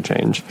doesn't really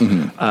change.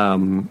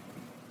 Mm-hmm.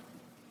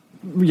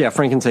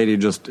 Frank and Sadie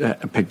just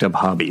picked up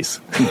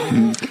hobbies.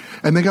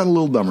 Mm-hmm. And they got a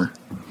little dumber.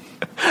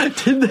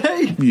 Did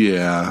they?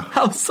 Yeah.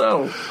 How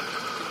so?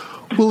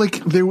 Well,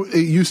 like,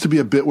 it used to be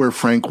a bit where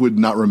Frank would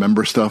not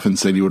remember stuff and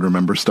Sadie would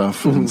remember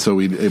stuff, and so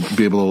we'd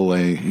be able to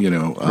lay,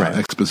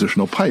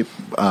 expositional pipe.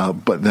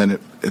 But then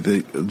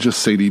just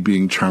Sadie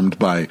being charmed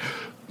by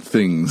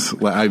things.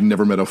 Like, I've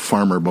never met a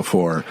farmer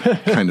before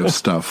kind of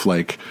stuff,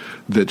 like,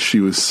 that she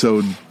was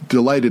so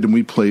delighted,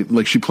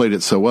 and she played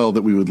it so well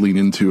that we would lean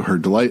into her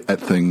delight at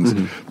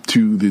things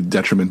to the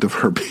detriment of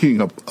her being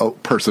a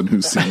person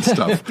who's seen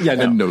stuff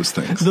and knows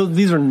things. So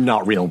these are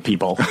not real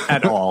people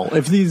at all.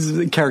 If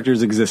these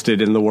characters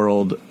existed in the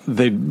world,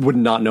 they would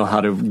not know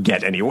how to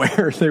get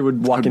anywhere. They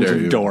would walk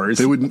into doors.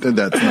 They wouldn't.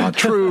 That's not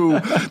true.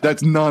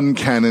 That's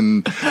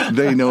non-canon.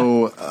 They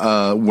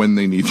know when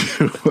they need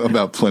to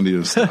about plenty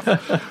of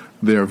stuff.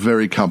 They are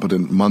very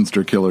competent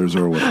monster killers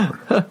or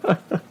whatever.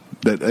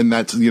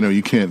 That's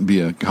you can't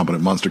be a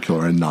competent monster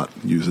killer and not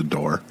use a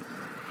door.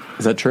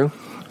 Is that true?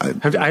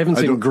 I haven't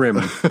seen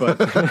Grimm, but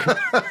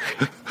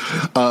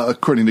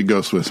according to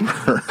Ghost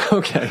Whisperer,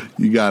 okay,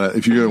 you gotta,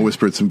 if you're gonna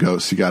whisper at some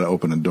ghosts, you gotta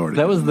open a door.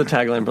 That was the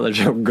tagline for the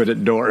show: "Good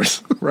at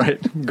doors."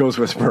 Right? Ghost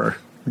Whisperer,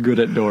 good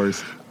at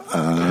doors.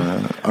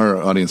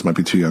 Our audience might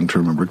be too young to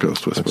remember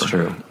Ghost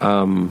Whisperer. That's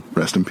true.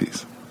 Rest in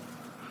peace,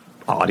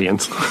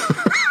 audience.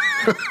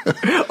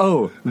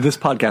 Oh, this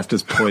podcast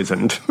is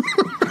poisoned.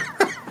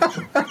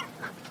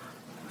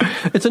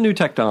 It's a new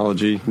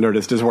technology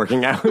Nerdist is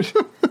working out.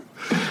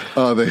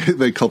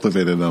 They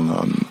cultivated them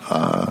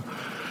on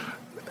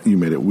You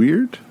Made It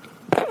Weird?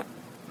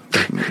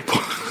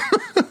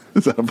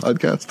 Is that a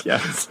podcast?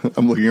 Yes.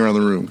 I'm looking around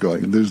the room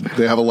going,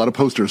 they have a lot of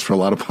posters for a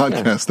lot of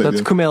podcasts. Yeah,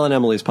 that's Kumail and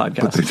Emily's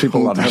podcast. But they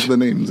don't have the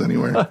names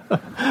anywhere.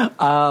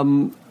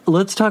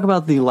 Let's talk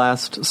about the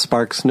last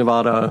Sparks,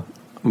 Nevada,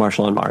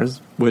 Marshall on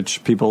Mars,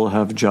 which people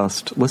have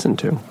just listened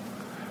to.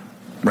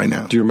 Right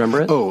now. Do you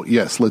remember it? Oh,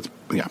 yes. Let's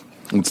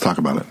talk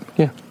about it.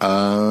 Yeah.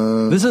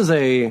 This is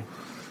a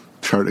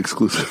chart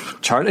exclusive.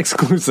 Chart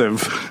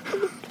exclusive.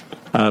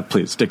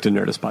 Please stick to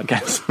Nerdist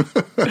Podcast.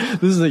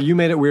 This is a You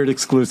Made It Weird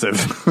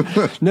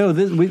exclusive. No,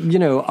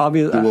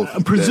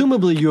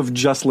 presumably you have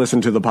just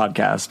listened to the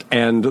podcast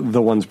and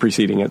the ones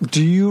preceding it.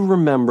 Do you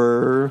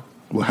remember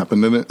what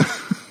happened in it?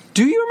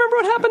 Do you remember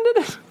what happened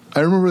in it? I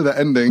remember the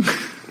ending.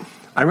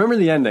 I remember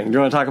the ending. Do you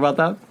want to talk about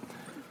that?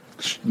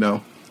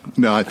 No,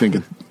 I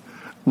think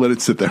let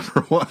it sit there for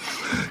a while.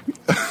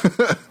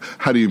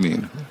 How do you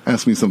mean?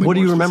 Ask me something. What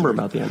do you specific. remember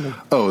about the ending?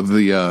 Oh,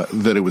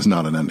 that it was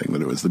not an ending,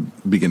 that it was the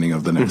beginning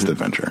of the next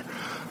adventure,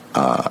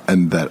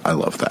 and that I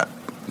love that.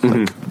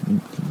 Like,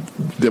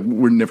 that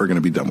we're never going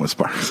to be done with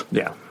Sparks.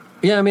 Yeah.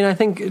 Yeah, I mean, I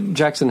think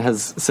Jackson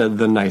has said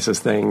the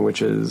nicest thing,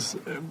 which is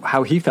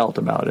how he felt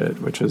about it,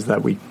 which is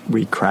that we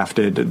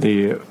crafted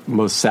the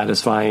most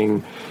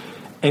satisfying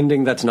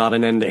ending that's not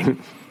an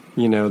ending.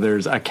 You know,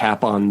 there's a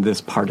cap on this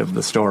part of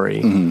the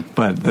story,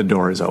 but the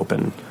door is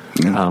open.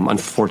 Yeah.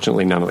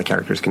 Unfortunately, none of the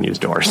characters can use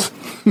doors.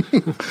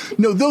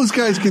 No, those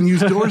guys can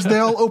use doors. They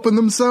all open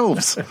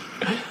themselves.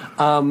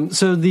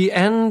 So the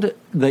end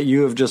that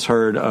you have just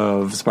heard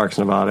of Sparks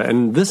Nevada,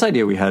 and this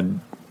idea we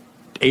had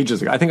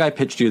ages ago. I think I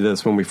pitched you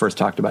this when we first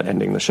talked about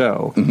ending the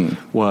show,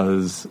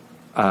 was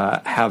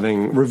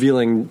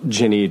revealing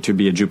Ginny to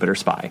be a Jupiter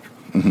spy.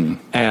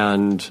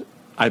 And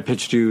I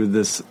pitched you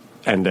this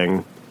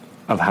ending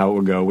of how it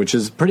would go, which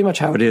is pretty much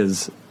how it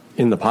is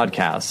in the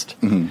podcast.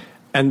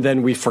 And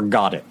then we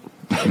forgot it.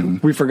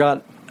 We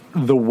forgot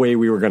the way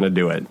we were going to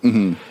do it.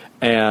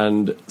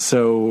 And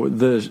so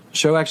the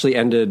show actually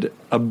ended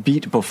a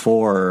beat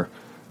before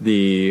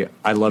the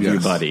I love you,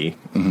 buddy,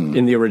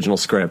 in the original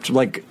script.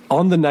 Like,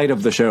 on the night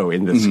of the show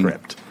in this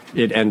script,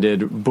 it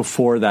ended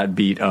before that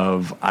beat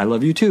of I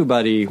love you too,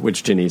 buddy,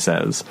 which Ginny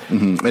says.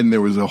 And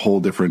there was a whole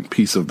different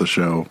piece of the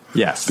show.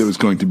 Yes. That was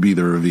going to be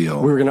the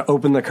reveal. We were going to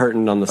open the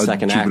curtain on the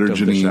second act of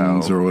the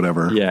show. or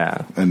whatever.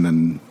 Yeah. And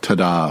then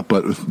ta-da.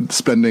 But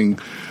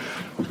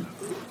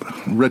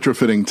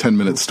retrofitting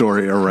 10-minute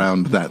story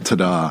around that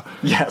ta-da.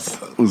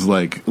 Yes. Was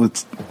like,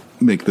 let's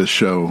make this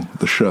show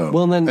the show.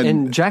 Well,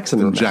 and Jackson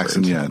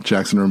remembered.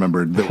 Jackson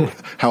remembered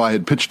how I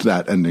had pitched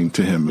that ending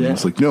to him. And he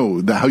was like,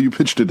 no, how you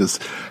pitched it is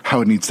how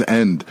it needs to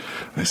end.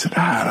 And I said,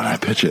 how did I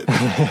pitch it?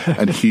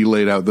 And he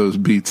laid out those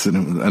beats,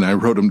 and I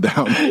wrote them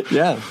down.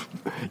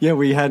 Yeah,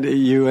 we had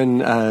you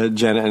and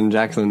Jenna and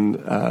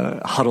Jackson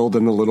huddled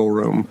in the little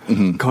room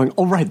going,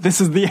 oh, right, this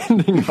is the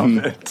ending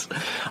of it.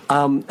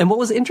 And what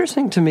was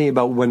interesting to me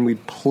about when we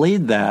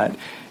played that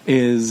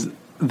is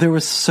there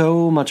was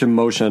so much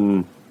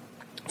emotion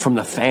from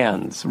the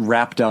fans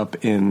wrapped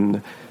up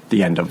in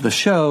the end of the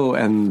show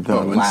and the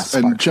last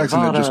Sparks and Jackson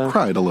Nevada. had just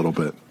cried a little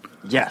bit.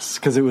 Yes,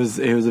 because it was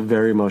a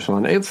very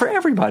emotional and for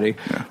everybody.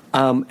 Yeah.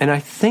 And I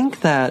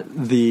think that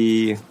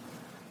the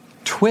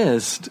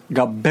twist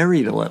got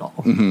buried a little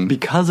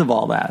because of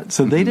all that.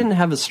 So they didn't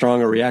have as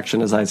strong a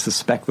reaction as I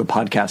suspect the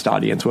podcast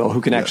audience will,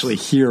 who can actually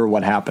hear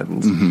what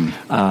happens.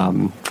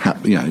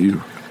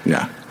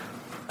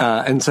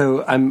 And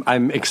so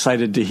I'm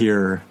excited to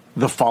hear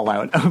the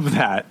fallout of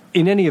that.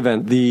 In any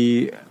event,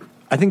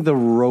 I think the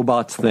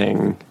robots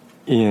thing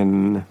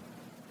in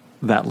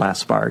that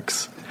last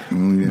Sparks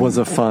was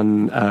a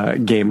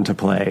fun game to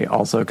play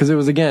also, because it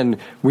was, again,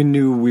 we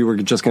knew we were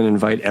just going to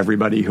invite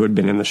everybody who had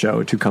been in the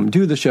show to come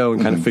do the show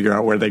and kind of figure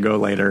out where they go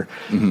later.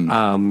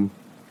 And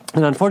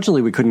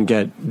unfortunately, we couldn't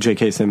get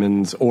J.K.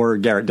 Simmons or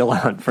Garrett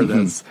Dillahunt for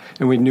this,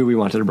 and we knew we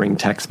wanted to bring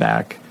Tex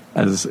back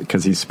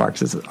because he's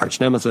Sparks' arch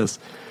nemesis.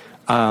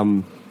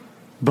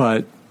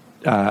 But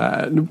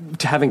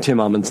having Tim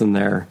Amundsen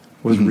there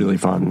was really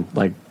fun.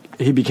 Like,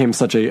 he became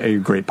such a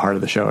great part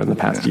of the show in the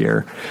past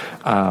year.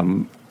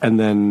 And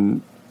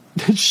then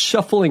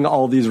shuffling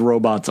all these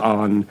robots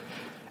on.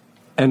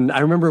 And I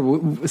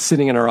remember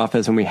sitting in our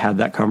office and we had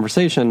that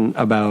conversation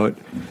about,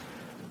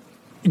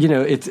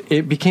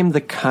 it became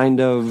the kind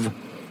of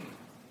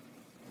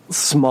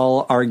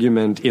small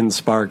argument in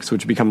Sparks,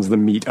 which becomes the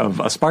meat of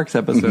a Sparks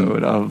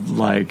episode of,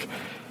 like,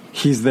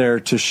 he's there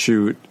to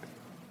shoot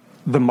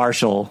the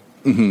marshal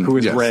who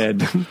is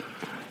red.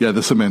 Yeah,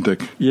 the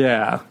semantic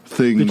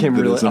thing became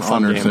that really is an a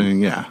fun honor game.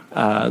 thing. Yeah,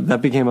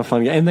 that became a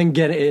fun game,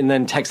 and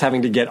then Tex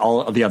having to get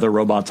all of the other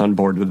robots on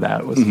board with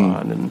that was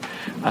fun,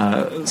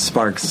 and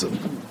Sparks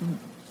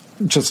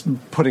just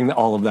putting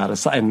all of that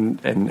aside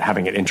and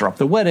having it interrupt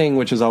the wedding,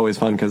 which is always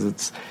fun because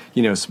it's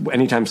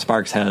anytime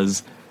Sparks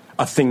has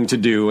a thing to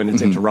do and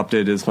it's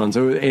interrupted is fun.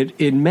 So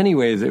in many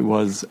ways it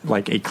was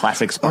like a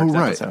classic Sparks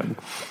episode.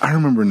 I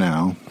remember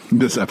now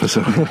this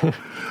episode.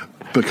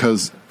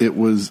 Because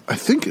I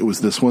think it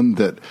was this one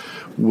that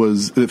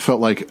it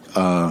felt like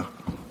a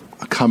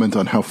comment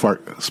on how far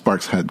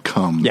Sparks had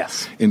come.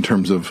 Yes. In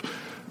terms of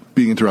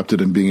being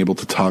interrupted and being able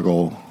to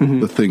toggle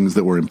the things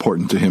that were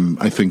important to him.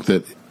 I think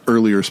that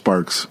earlier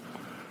Sparks,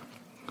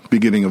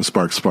 beginning of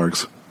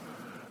Sparks,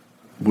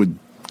 would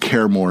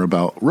care more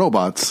about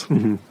robots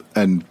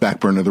and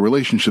backburner the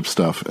relationship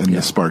stuff. And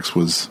the Sparks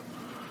was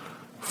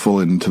full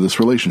into this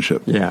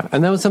relationship. Yeah,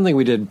 and that was something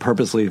we did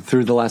purposely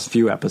through the last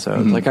few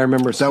episodes. Like, I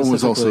remember that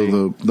was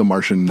also the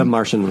Martian... The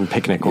Martian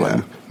picnic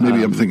one.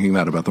 Maybe I'm thinking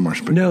that about the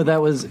Martian picnic.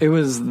 No, it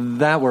was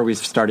that where we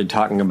started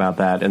talking about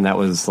that, and that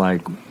was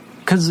like...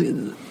 Because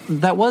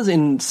that was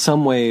in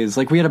some ways...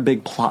 Like, we had a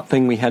big plot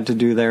thing we had to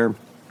do there,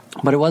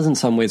 but it was in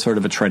some ways sort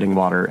of a treading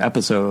water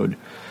episode.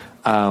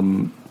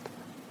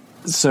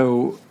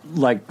 So,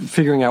 like,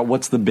 figuring out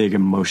what's the big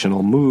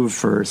emotional move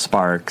for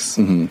Sparks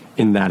in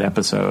that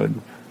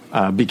episode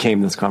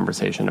became this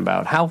conversation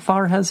about how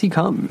far has he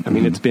come? I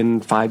mean, it's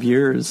been 5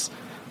 years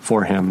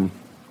for him,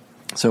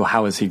 so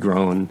how has he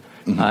grown?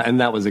 And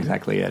that was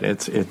exactly it.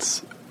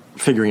 It's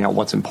figuring out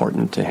what's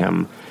important to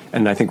him,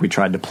 and I think we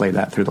tried to play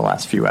that through the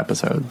last few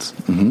episodes,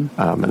 and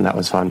that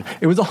was fun.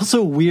 It was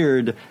also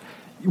weird.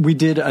 We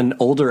did an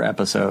older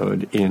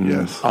episode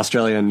in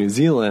Australia and New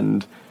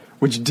Zealand,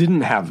 which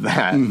didn't have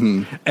that.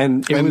 And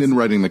in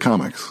writing the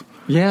comics.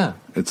 Yeah.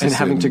 It's and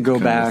having to go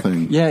back.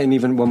 Yeah, and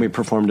even when we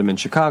performed them in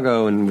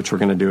Chicago, and which we're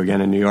going to do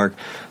again in New York,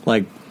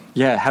 like,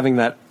 yeah, having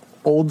that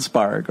old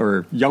Spark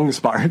or young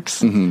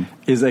Sparks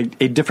is a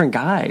different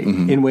guy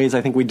in ways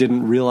I think we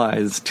didn't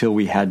realize till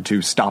we had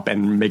to stop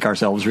and make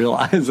ourselves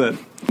realize it.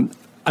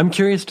 I'm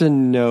curious to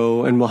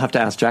know, and we'll have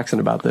to ask Jackson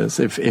about this,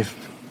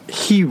 if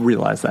he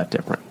realized that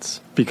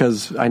difference,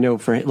 because I know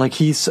for like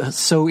he's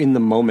so in the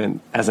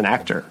moment as an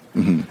actor,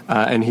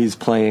 and he's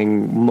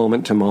playing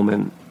moment to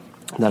moment,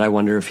 that I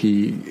wonder if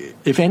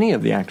any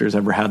of the actors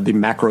ever had the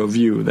macro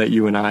view that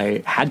you and I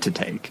had to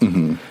take.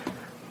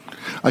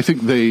 I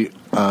think they,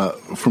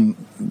 from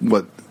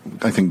what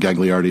I think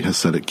Gagliardi has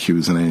said at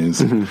Q's and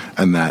A's,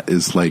 and that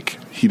is like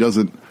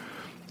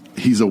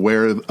he's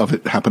aware of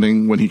it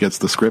happening when he gets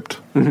the script.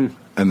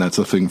 And that's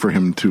a thing for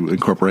him to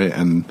incorporate,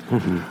 and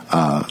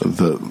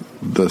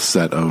the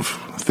set of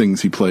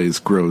things he plays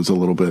grows a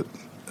little bit.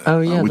 Oh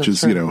yeah, which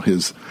is right.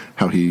 That's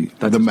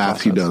the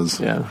math process. He does.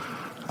 Yeah.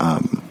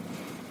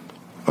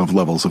 Of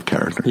levels of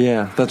character.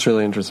 Yeah, that's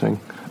really interesting.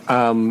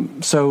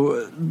 Again,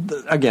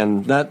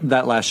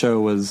 that last show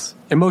was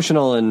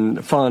emotional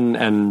and fun,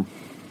 and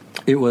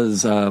it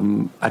was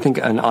I think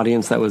an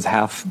audience that was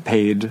half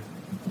paid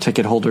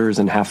ticket holders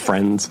and half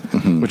friends,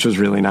 which was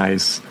really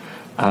nice.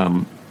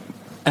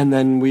 And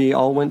then we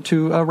all went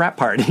to a rap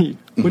party,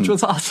 which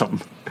was awesome.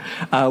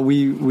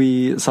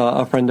 We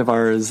saw a friend of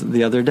ours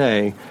the other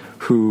day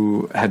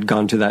who had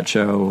gone to that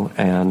show,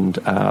 and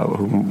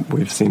whom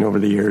we've seen over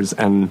the years,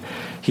 and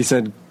he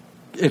said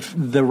if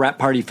the rap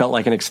party felt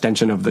like an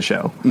extension of the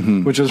show,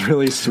 which was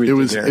really sweet.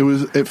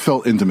 It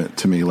felt intimate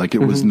to me. Like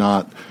it was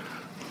not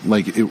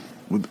like it.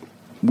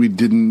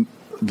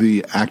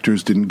 The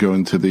actors didn't go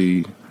into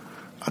the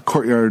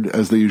courtyard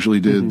as they usually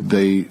did.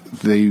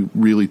 They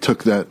really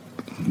took that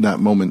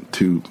moment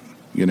to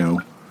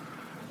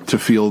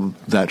feel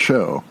that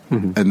show,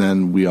 and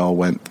then we all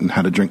went and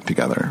had a drink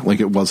together. Like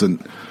it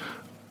wasn't,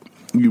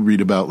 you read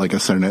about like a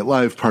Saturday Night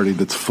Live party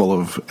that's full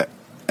of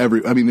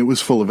it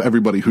was full of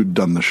everybody who'd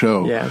done the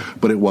show,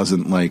 but it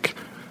wasn't like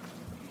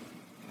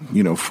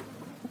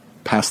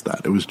past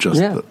that. It was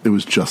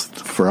just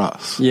for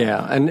us.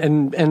 Yeah,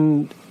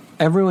 and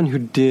everyone who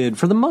did,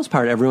 for the most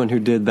part, everyone who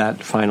did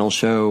that final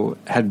show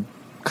had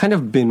kind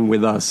of been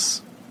with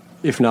us,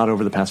 if not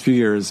over the past few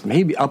years,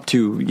 maybe up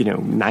to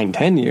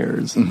 9-10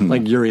 years,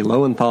 like Yuri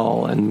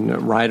Lowenthal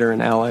and Ryder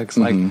and Alex.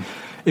 Like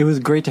it was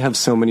great to have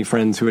so many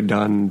friends who had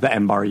done the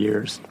M-Bar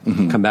years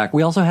come back.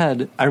 We also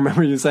had, I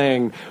remember you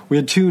saying, we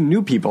had 2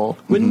 new people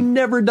who had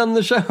never done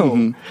the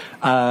show.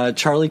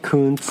 Charlie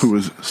Kuntz, who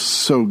was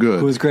so good,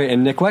 who was great,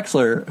 and Nick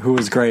Wexler, who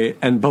was great,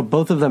 and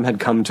both of them had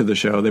come to the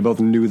show. They both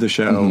knew the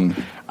show,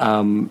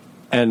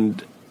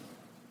 and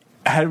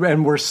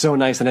were so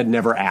nice and had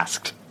never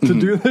asked to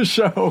do the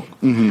show,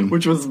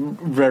 which was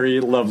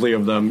very lovely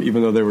of them,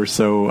 even though they were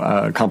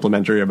so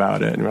complimentary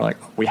about it. And we're like,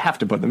 we have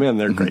to put them in.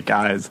 They're great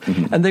guys.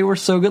 And they were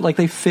so good. Like,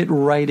 they fit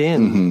right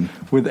in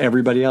with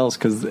everybody else,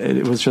 because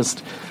it was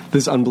just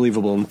this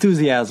unbelievable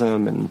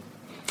enthusiasm. And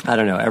I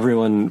don't know,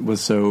 everyone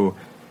was so...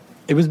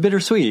 It was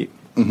bittersweet,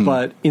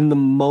 but in the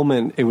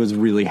moment, it was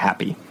really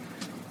happy,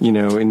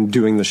 in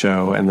doing the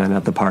show and then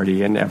at the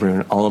party, and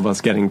all of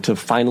us getting to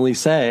finally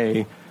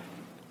say...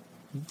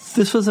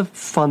 This was a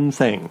fun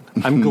thing.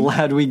 I'm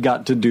glad we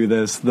got to do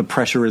this. The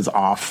pressure is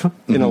off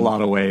in a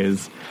lot of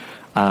ways.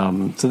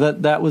 So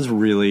that was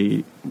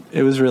really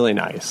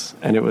nice.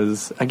 And it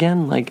was,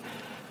 again, like,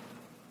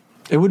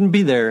 it wouldn't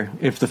be there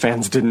if the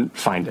fans didn't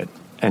find it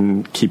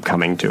and keep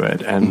coming to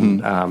it.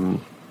 And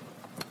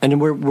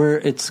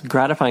it's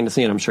gratifying to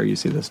see, and I'm sure you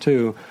see this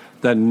too,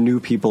 that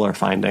new people are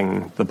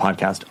finding the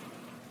podcast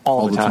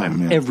all the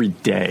time, every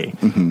day,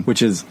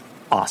 which is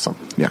awesome.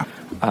 Yeah.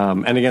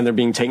 And again, they're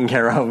being taken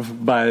care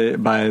of by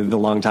the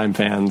longtime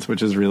fans,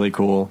 which is really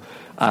cool.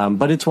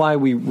 But it's why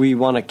we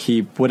want to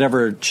keep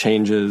whatever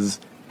changes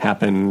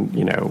happen,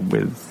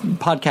 with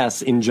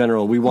podcasts in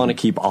general. We want to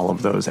keep all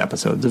of those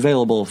episodes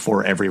available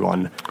for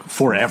everyone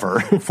forever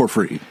for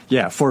free.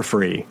 Yeah, for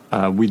free.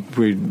 We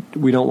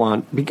don't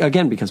want,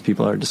 again, because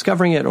people are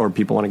discovering it or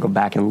people want to go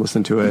back and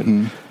listen to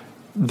it.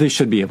 They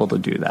should be able to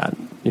do that.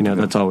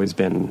 That's always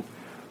been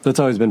That's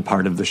always been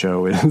part of the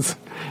show, is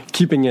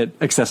keeping it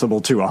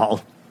accessible to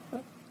all.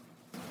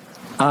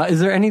 Is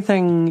there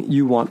anything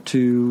you want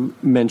to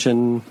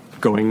mention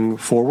going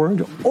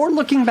forward or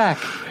looking back?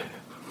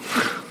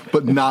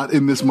 But not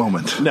in this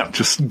moment. No.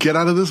 Just get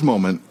out of this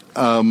moment.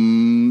 I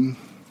don't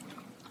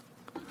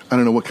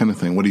know, what kind of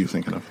thing? What are you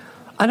thinking of?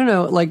 I don't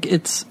know. Like,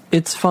 it's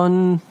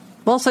fun.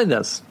 Well, I'll say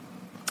this.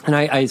 And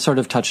I sort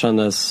of touched on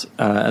this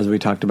as we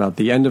talked about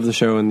the end of the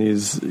show and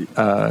these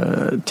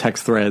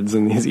text threads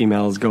and these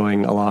emails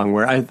going along,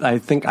 where I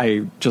think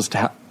I just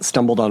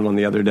stumbled on one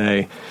the other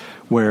day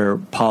where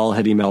Paul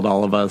had emailed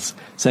all of us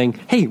saying,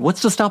 hey,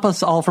 what's to stop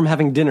us all from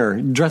having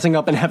dinner, dressing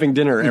up and having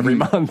dinner every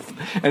month?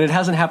 And it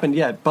hasn't happened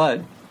yet,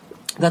 but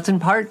that's in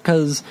part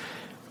because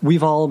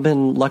we've all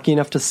been lucky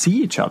enough to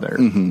see each other.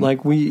 Like,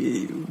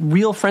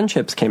 real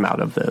friendships came out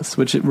of this,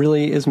 which it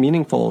really is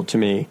meaningful to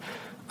me.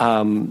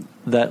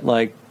 That,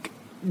 like,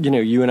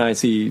 you and I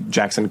see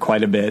Jackson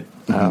quite a bit,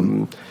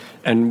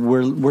 and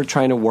we're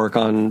trying to work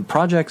on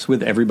projects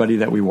with everybody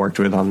that we worked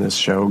with on this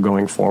show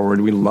going forward.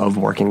 We love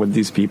working with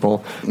these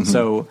people.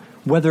 So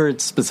whether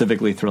it's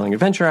specifically Thrilling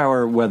Adventure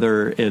Hour,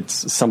 whether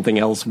it's something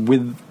else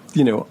with,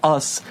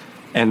 us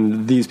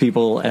and these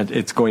people, and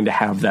it's going to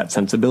have that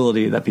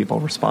sensibility that people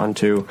respond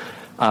to.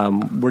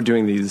 We're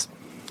doing these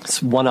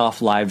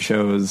one-off live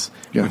shows,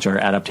 which are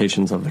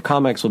adaptations of the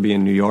comics. We'll be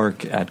in New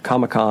York at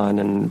Comic-Con,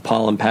 and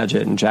Paul and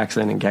Paget and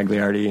Jackson and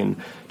Gagliardi and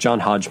John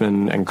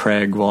Hodgman and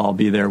Craig will all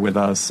be there with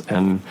us.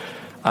 And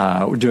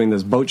we're doing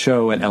this boat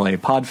show at LA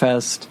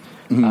Podfest.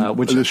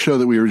 Which the show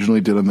that we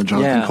originally did on the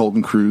Jonathan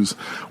Colton cruise,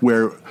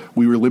 where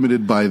we were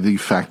limited by the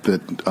fact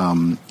that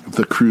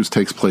the cruise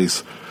takes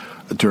place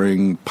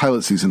during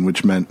pilot season,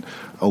 which meant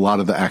a lot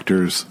of the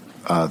actors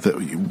that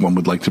one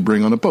would like to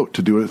bring on a boat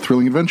to do a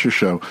thrilling adventure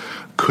show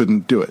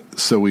couldn't do it.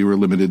 So we were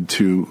limited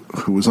to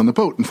who was on the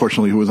boat.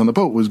 Unfortunately, who was on the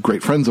boat was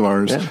great friends of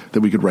ours that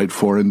we could write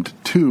for and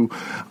to.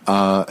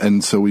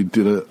 And so we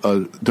did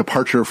a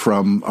departure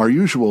from our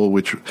usual,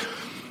 which,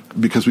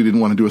 because we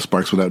didn't want to do a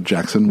Sparks without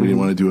Jackson, we didn't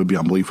want to do a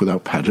Beyond Belief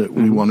without Paget.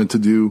 We wanted to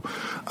do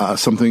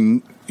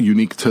something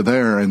unique to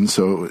there. And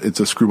so it's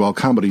a screwball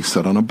comedy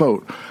set on a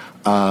boat.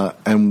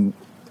 And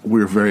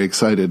we're very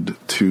excited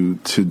to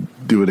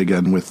do it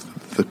again with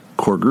the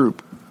core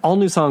group. All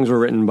new songs were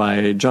written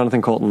by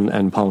Jonathan Colton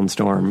and Paul and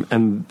Storm,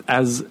 and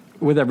as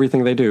with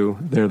everything they do,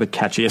 they're the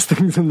catchiest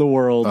things in the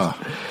world.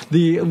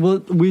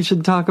 We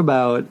should talk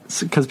about,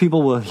 because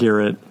people will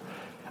hear it,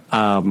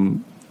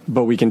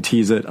 but we can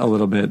tease it a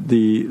little bit.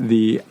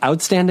 The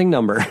outstanding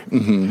number,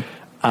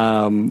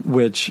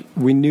 which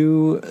we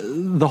knew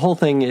the whole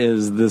thing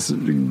is this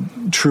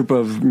troupe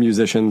of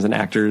musicians and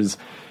actors.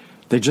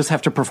 They just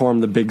have to perform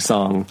the big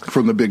song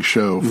from the big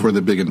show for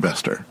the big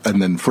investor.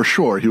 And then for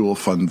sure he will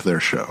fund their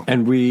show.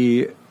 And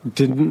we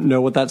didn't know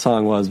what that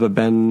song was, but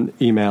Ben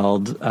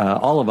emailed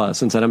all of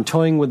us and said, I'm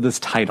toying with this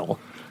title.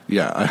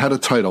 Yeah, I had a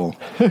title,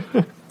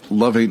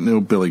 Love Ain't No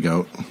Billy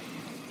Goat,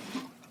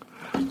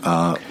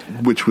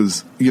 which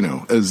was,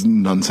 as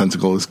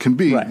nonsensical as can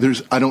be.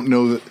 Right. I don't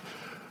know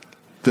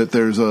that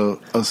there's a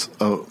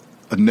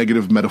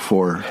negative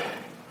metaphor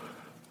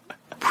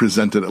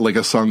presented, like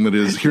a song that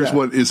is, here's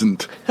what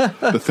isn't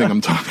the thing I'm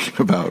talking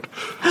about.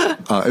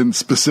 And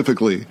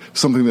specifically,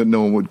 something that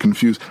no one would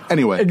confuse.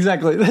 Anyway.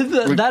 Exactly.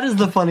 That is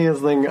the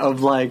funniest thing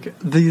of, like,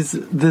 these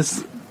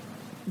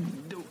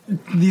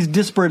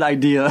disparate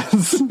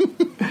ideas.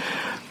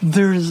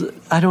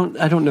 I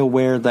don't know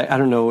where I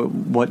don't know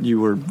what you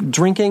were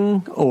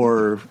drinking,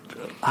 or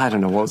I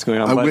don't know what was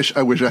going on. I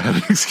wish I had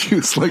an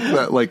excuse like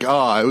that. Like, it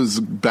was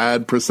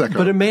bad Prosecco.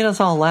 But it made us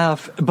all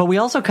laugh. But we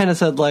also kind of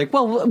said, like,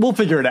 well, we'll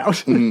figure it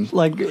out.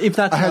 Like, if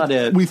that's not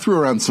it. We threw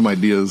around some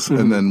ideas,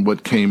 and then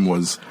what came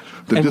was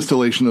the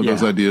distillation of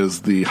those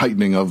ideas, the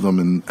heightening of them,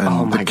 and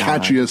the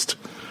catchiest.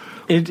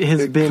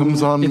 It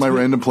comes on my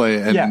random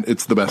play, and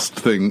it's the best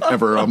thing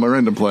ever on my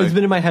random play. It's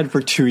been in my head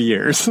for 2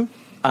 years. And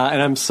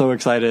I'm so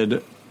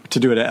excited to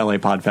do it at LA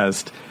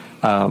Podfest.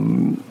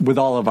 With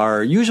all of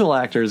our usual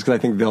actors, because I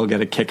think they'll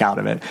get a kick out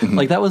of it.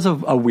 Like, that was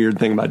a weird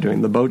thing about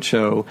doing the boat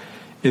show,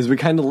 is we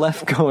kind of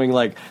left going,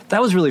 like, that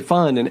was really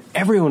fun, and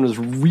everyone was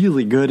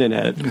really good in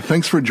it.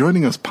 Thanks for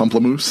joining us,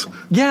 Pomplamoose.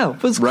 Yeah,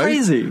 it was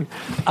crazy.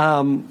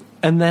 And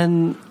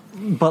then,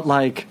 but,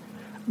 like,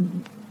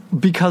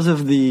 because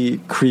of the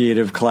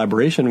creative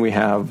collaboration we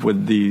have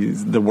with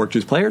the Work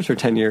Juice players for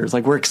 10 years,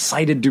 like, we're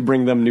excited to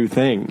bring them new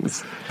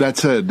things. That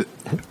said,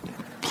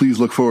 please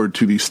look forward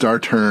to the Star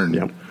Turn.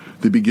 Yep.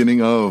 The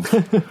beginning of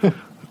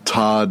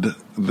Todd,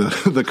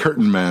 the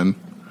Curtain Man.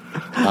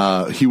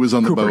 He was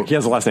on the boat. He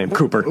has a last name,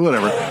 Cooper.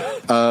 Whatever.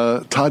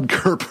 Todd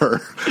Kerper.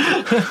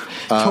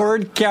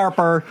 Todd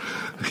Kerper.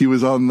 He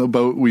was on the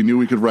boat. We knew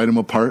we could write him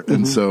apart.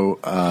 And so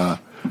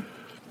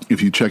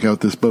if you check out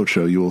this boat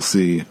show, you will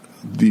see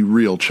the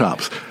real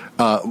chops.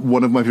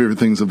 One of my favorite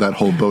things of that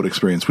whole boat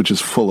experience, which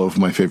is full of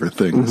my favorite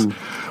things,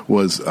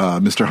 was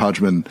Mr.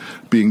 Hodgman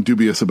being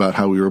dubious about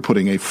how we were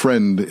putting a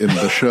friend in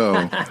the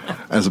show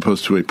as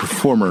opposed to a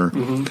performer.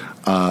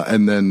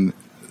 And then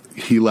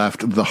he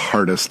laughed the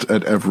hardest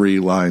at every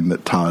line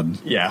that Todd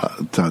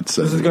Todd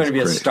said. This is going to be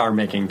a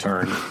star-making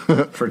turn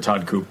for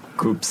Todd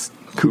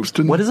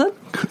Coopston? What is it?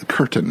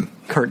 Curtin.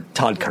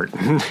 Todd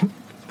Curtin.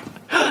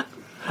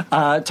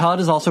 Todd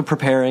is also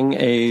preparing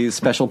a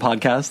special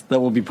podcast that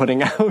we'll be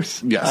putting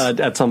out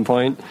at some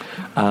point.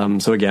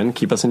 So again,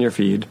 keep us in your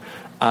feed.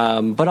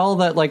 But all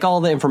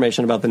the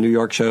information about the New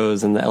York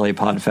shows and the LA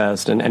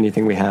Podfest and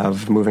anything we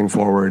have moving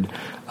forward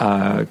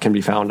can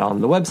be found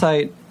on the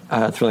website,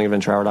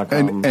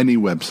 thrillingadventurehour.com. And any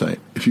website.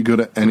 If you go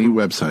to any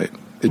website,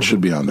 it should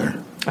be on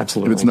there.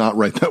 Absolutely. If it's not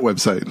right, that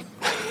website.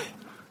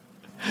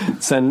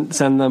 Send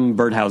them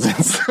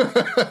birdhouses.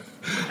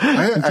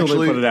 I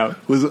actually put it out.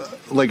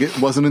 It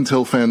wasn't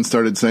until fans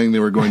started saying they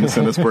were going to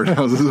send us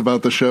birdhouses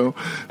about the show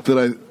that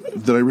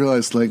I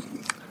realized that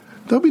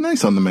would be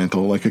nice on the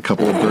mantle, like a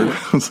couple of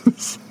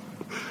birdhouses.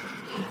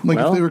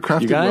 If they were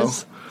crafted you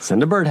guys,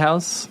 send a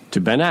birdhouse to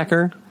Ben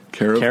Acker,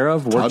 care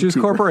of Work Juice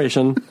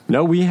Corporation.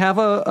 No, we have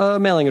a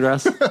mailing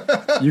address.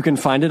 You can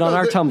find it on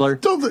our Tumblr.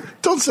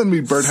 Don't send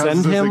me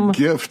birdhouses as a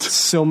gift.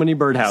 So many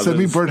birdhouses. Send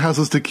me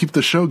birdhouses to keep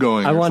the show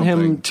going. I want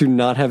him to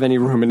not have any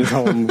room in his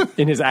home,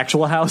 in his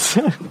actual house,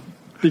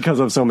 because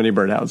of so many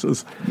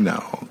birdhouses. No,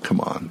 come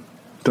on.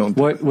 Don't.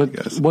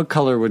 What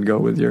color would go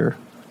with your?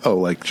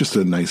 Oh, just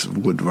a nice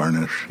wood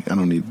varnish. I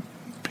don't need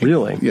pink.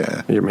 Really?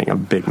 Yeah. You're making a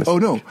big mistake. Oh,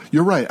 no.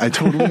 You're right. I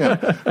totally am.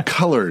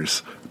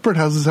 Colors.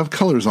 Birdhouses have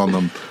colors on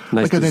them.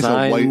 Nice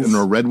designs. A white and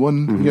a red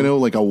one.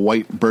 Like a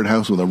white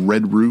birdhouse with a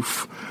red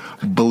roof.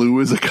 Blue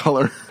is a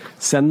color.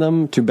 Send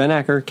them to Ben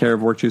Acker, care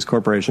of Work Juice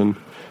Corporation.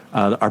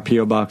 Our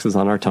P.O. box is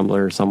on our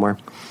Tumblr somewhere.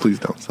 Please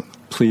don't send them.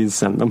 Please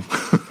send them.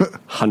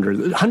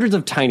 Hundreds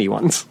of tiny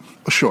ones.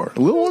 Sure.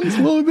 Little ones?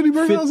 Little bitty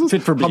birdhouses?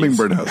 Fit for bees.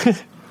 Hummingbird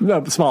houses.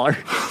 No, smaller.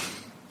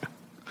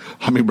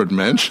 Hummingbird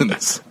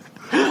mansions.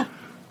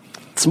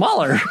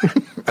 Smaller.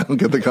 I don't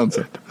get the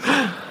concept.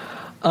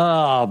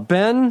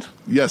 Ben?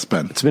 Yes,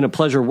 Ben. It's been a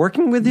pleasure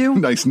working with you.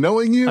 Nice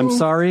knowing you. I'm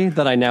sorry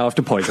that I now have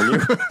to poison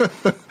you.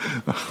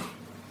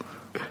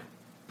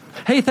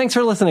 Hey, thanks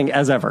for listening,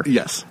 as ever.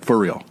 Yes, for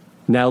real.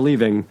 Now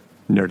leaving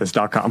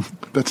Nerdist.com.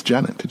 That's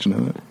Janet. Did you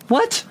know that?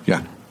 What?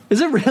 Yeah.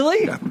 Is it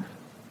really? Yeah.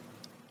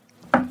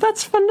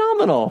 That's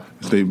phenomenal.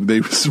 They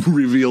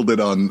revealed it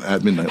at midnight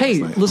last night.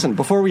 Hey, listen,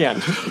 before we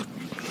end,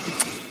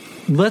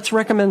 let's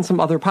recommend some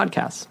other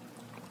podcasts.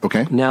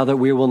 Okay. Now that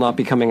we will not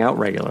be coming out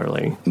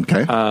regularly.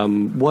 Okay.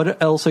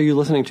 What else are you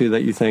listening to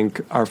that you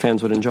think our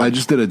fans would enjoy? I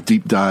just did a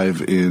deep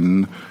dive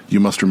in You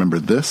Must Remember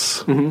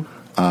This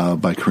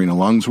by Karina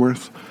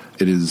Longsworth.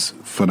 It is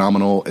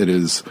phenomenal. It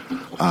is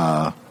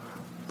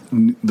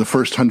the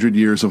first 100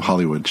 years of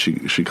Hollywood,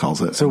 she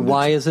calls it. So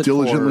why is it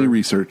diligently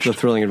researched? The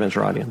Thrilling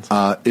Adventure audience?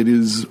 It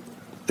is,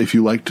 if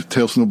you liked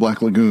Tales from the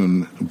Black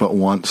Lagoon, but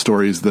want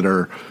stories that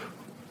are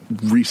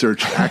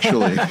researched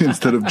actually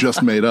instead of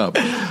just made up,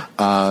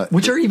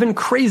 which are even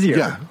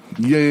crazier.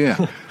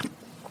 Yeah.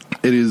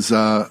 It is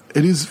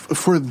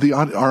for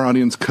our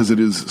audience because it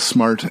is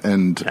smart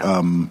and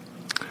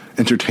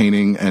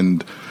entertaining,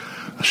 and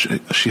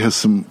she has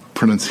some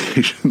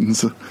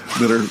pronunciations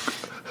that are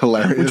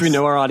hilarious, which we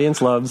know our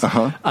audience loves.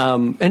 Uh-huh.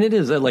 And it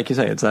is, like you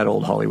say, it's that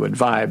old Hollywood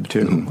vibe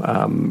too,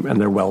 and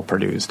they're well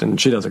produced, and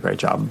she does a great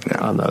job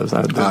on those.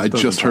 I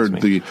just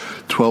heard the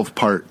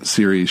 12-part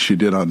series she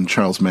did on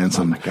Charles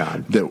Manson. Oh my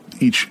God! That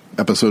each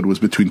episode was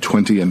between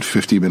 20 and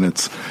 50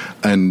 minutes,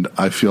 and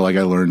I feel like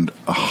I learned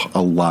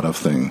a lot of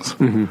things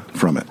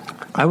from it.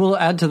 I will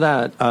add to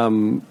that.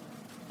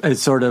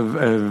 It's sort of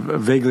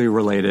vaguely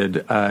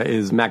related,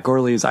 is Matt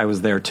Gorley's I Was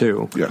There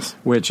Too. Yes.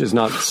 Which is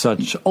not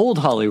such old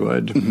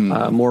Hollywood,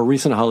 more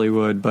recent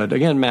Hollywood, but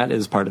again, Matt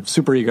is part of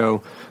Super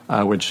Ego,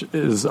 which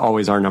is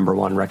always our number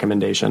one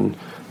recommendation.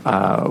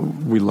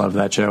 We love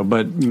that show.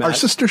 But Matt, our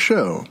sister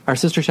show.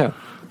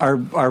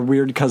 Our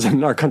weird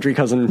cousin, our country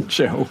cousin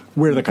show.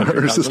 We're the country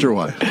cousin. Our sister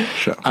wife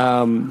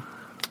show.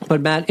 But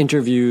Matt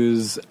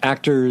interviews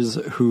actors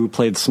who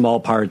played small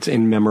parts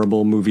in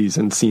memorable movies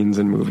and scenes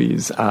in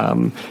movies.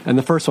 And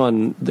the first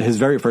one, his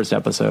very first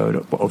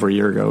episode over a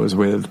year ago, was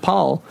with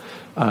Paul,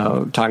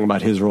 talking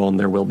about his role in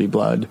There Will Be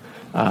Blood.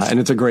 And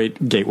it's a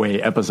great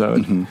gateway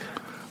episode.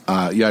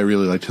 I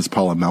really liked his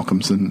Paula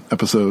Malcolmson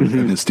episode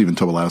and his Stephen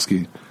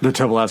Tobolowsky. The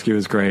Tobolowsky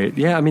was great.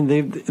 Yeah, I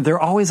mean, they're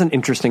always an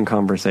interesting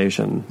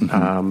conversation.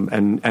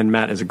 And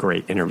Matt is a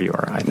great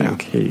interviewer, I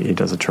think. Yeah. He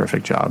does a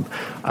terrific job.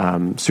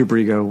 Super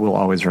Ego will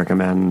always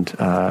recommend.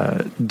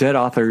 Dead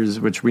Authors,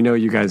 which we know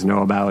you guys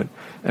know about,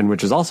 and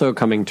which is also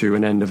coming to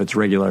an end of its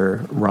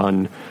regular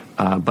run.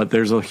 But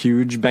there's a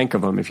huge bank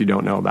of them if you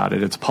don't know about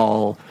it. It's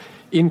Paul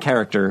in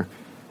character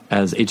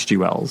as H.G.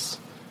 Wells,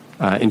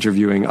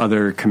 interviewing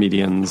other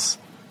comedians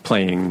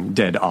playing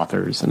dead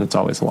authors, and it's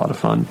always a lot of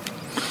fun.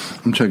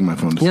 I'm checking my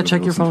phone. Yeah,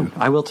 check your phone.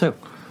 I will too.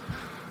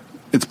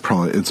 It's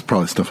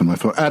probably stuff in my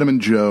phone. Adam and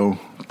Joe,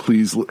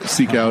 please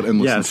seek out and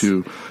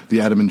listen to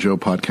the Adam and Joe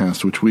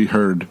podcast, which we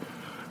heard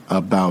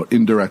about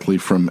indirectly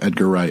from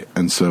Edgar Wright,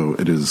 and so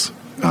it is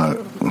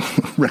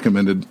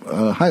recommended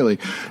highly.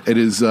 It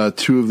is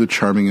two of the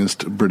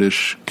charmingest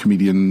British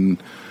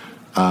comedian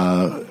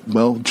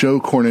Joe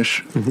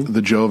Cornish,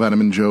 the Joe of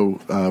Adam and Joe,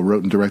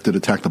 wrote and directed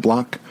Attack the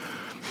Block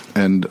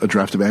and a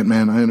draft of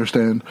Ant-Man, I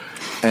understand.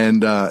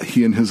 And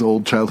he and his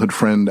old childhood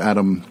friend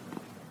Adam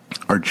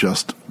are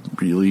just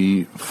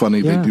really funny.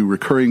 Yeah. They do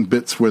recurring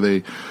bits where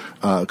they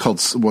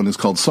one is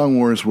called Song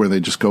Wars, where they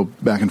just go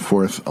back and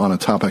forth on a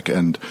topic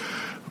and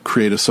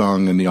create a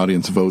song, and the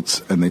audience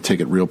votes, and they take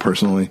it real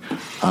personally.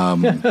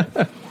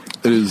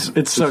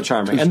 It's so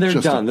charming, and they're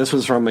done. This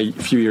was from a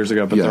few years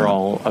ago, but they're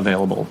all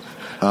available.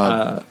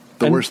 The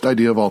Worst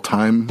Idea of All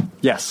Time,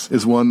 yes,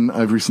 is one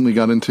I've recently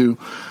gotten into.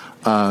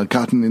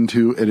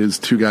 It is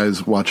two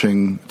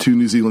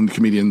New Zealand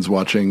comedians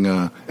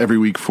watching every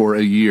week for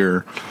a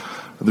year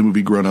the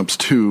movie Grown Ups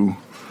 2,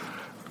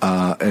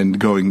 and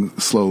going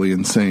slowly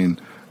insane.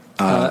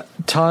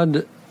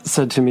 Todd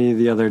said to me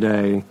the other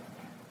day,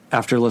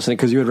 after listening,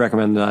 because you had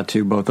recommended that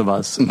to both of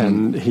us,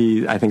 and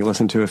he, I think,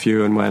 listened to a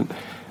few and went,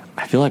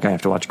 I feel like I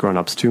have to watch Grown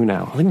Ups 2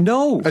 now. I'm like,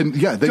 no. And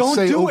they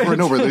say over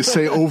and over. They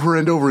say over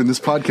and over in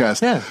this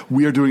podcast,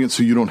 we are doing it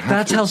so you don't have to.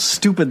 That's how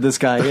stupid this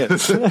guy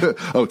is.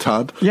 Oh,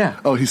 Todd? Yeah.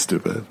 Oh, he's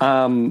stupid.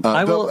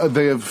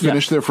 They have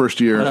finished their first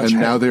year, and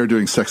now they are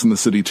doing Sex and the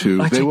City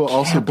 2. They will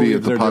also be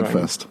at the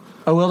Podfest.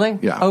 Oh, will they?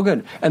 Yeah. Oh,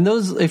 good. And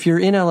those, if you're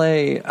in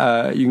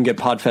LA, you can get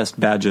Podfest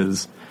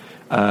badges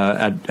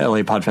at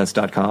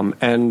lapodfest.com.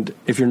 And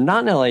if you're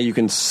not in LA, you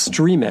can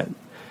stream it.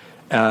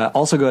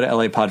 Also go to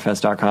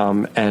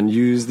lapodfest.com and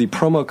use the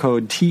promo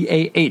code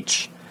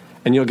TAH,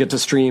 and you'll get to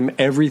stream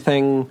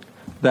everything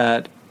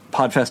that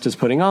Podfest is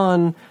putting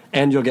on,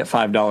 and you'll get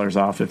 $5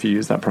 off if you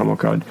use that promo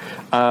code.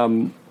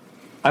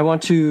 I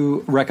want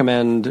to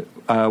recommend,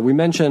 we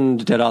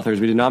mentioned Dead Authors.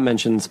 We did not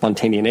mention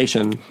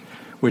Spontaneation,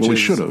 which we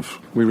should have.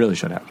 We really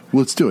should have.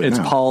 Let's do it It's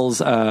now.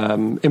 Paul's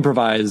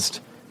improvised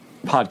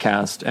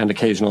podcast and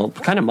occasional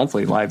kind of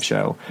monthly live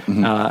show,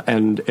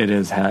 and it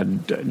has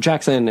had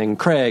Jackson and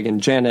Craig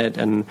and Janet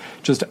and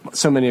just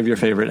so many of your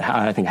favorite.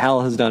 I think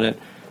Hal has done it.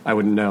 I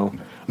wouldn't know.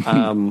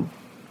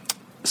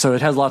 So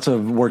it has lots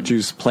of Work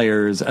Juice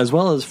players as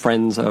well as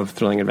friends of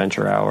Thrilling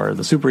Adventure Hour,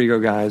 the Super Ego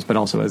guys, but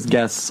also as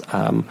guests.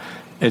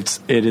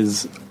 It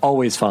is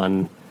always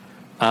fun.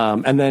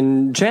 And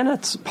then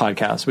Janet's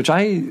podcast, which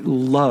I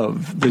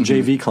love, the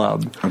JV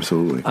Club.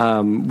 Absolutely.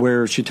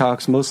 Where she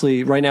talks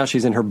mostly, right now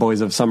she's in her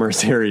Boys of Summer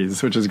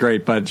series, which is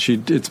great, but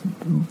it's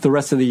the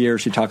rest of the year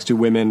she talks to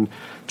women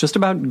just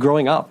about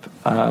growing up.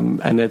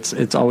 And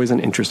it's always an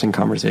interesting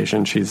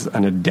conversation. She's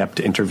an adept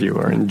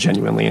interviewer and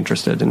genuinely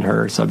interested in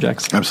her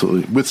subjects.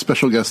 Absolutely. With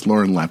special guest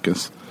Lauren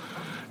Lapkus.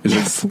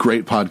 It's a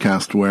great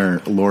podcast where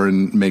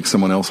Lauren makes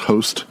someone else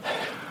host.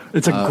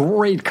 It's a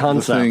great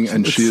concept.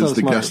 And she is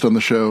the guest on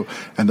the show.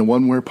 And the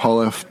one where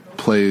Paul F.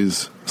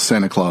 plays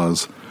Santa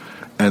Claus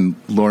and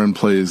Lauren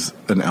plays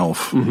an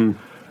elf.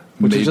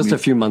 Which is just a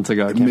few months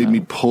ago. It made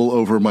me pull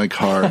over my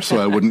car so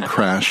I wouldn't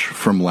crash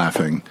from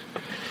laughing.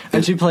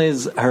 And she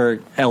plays her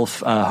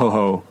elf,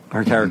 Ho-Ho,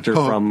 her character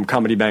from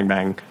Comedy Bang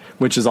Bang,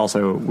 which is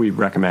also, we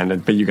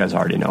recommended, but you guys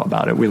already know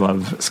about it. We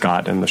love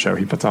Scott and the show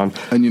he puts on.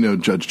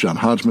 And Judge John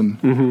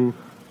Hodgman.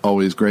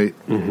 Always great.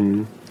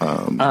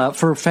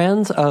 For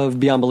fans of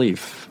Beyond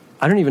Belief,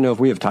 I don't even know if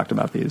we have talked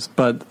about these,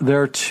 but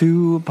there are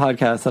two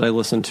podcasts that I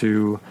listen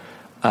to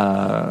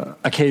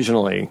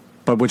occasionally,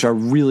 but which are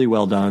really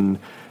well done.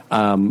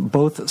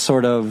 Both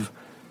sort of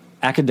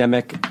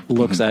academic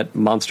looks at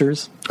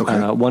monsters.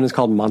 Okay. One is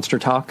called Monster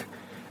Talk,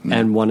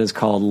 and one is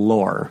called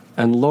Lore.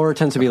 And Lore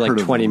tends to be like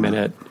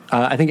 20-minute.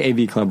 I think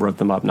AV Club wrote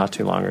them up not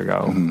too long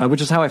ago,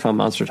 which is how I found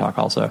Monster Talk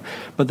also.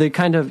 But they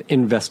kind of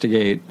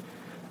investigate,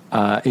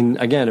 in,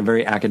 again, a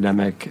very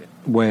academic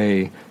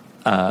way,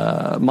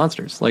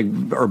 monsters, like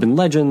urban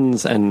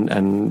legends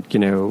and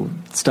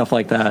stuff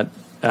like that,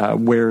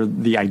 where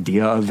the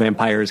idea of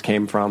vampires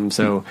came from.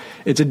 So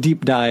it's a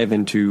deep dive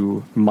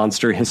into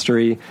monster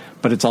history,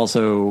 but it's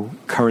also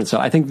current. So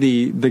I think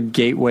the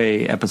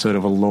gateway episode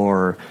of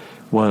Allure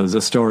was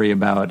a story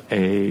about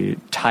a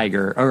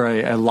tiger or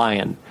a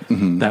lion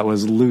that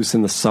was loose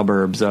in the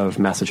suburbs of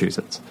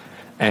Massachusetts.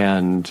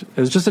 And it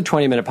was just a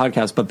 20-minute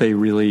podcast, but they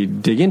really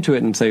dig into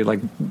it and say, like,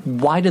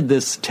 why did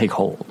this take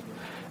hold?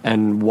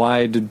 And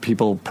why did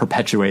people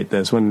perpetuate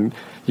this when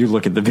you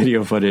look at the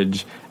video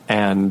footage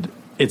and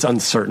it's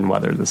uncertain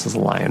whether this is a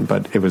lion,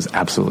 but it was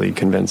absolutely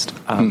convinced.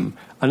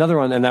 Another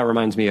one, and that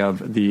reminds me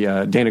of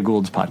the Dana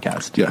Gould's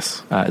podcast.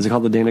 Yes. Is it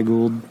called the Dana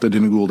Gould? The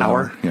Dana Gould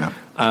Hour, yeah.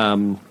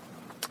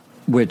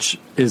 Which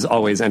is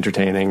always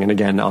entertaining, and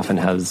again, often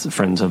has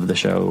friends of the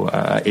show.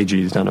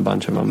 AG's done a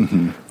bunch of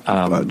them.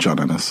 John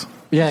Ennis.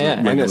 Yeah,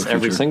 Ennis,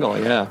 every single,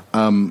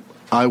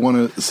 I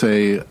want to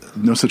say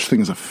No Such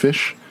Thing as a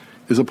Fish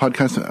is a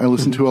podcast that I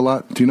listen to a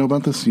lot. Do you know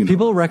about this?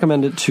 People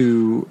recommend it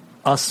to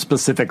us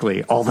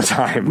specifically all the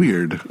time.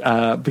 Weird.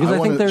 Because I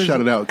want to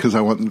shout it out because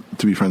I want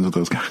to be friends with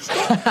those guys.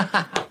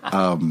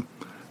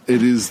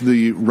 It is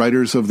the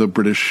writers of the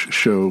British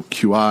show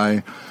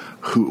QI,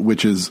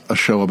 which is a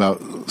show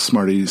about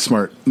smart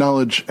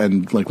knowledge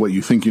and like what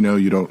you think you know,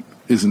 you don't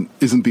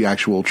isn't the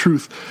actual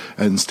truth.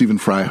 And Stephen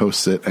Fry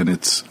hosts it, and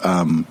it's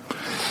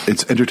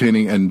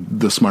entertaining and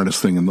the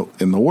smartest thing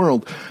in the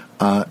world.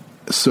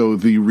 So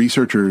the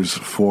researchers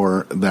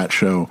for that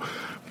show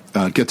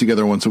get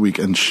together once a week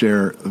and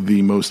share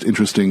the most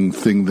interesting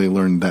thing they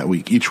learned that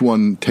week. Each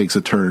one takes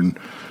a turn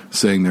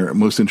saying their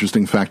most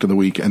interesting fact of the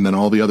week, and then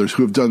all the others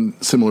who have done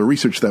similar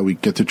research that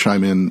week get to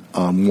chime in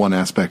on one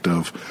aspect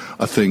of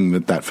a thing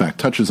that fact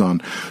touches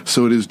on.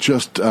 So it is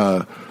just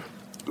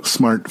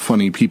smart,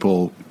 funny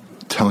people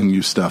telling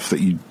you stuff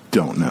that you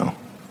don't know.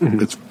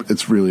 Mm-hmm.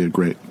 It's really a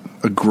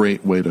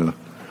great way to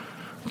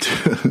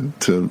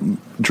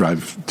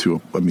drive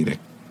to a meeting.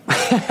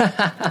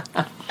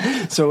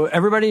 So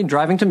everybody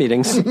driving to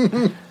meetings,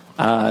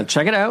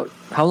 check it out.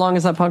 How long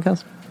is that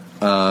podcast?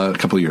 A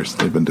couple of years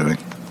they've been doing.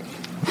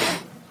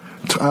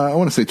 I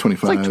want to say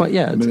 25 it's like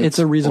minutes. It's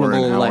a reasonable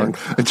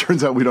length. It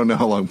turns out we don't know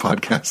how long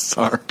podcasts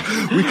are.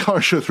 We call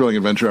our show Thrilling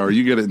Adventure Hour.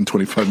 You get it in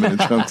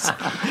 25-minute chunks.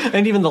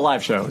 And even the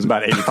live show is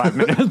about 85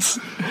 minutes.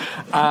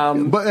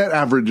 But it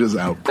averages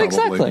out, probably.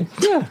 Exactly.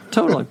 Yeah,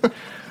 totally.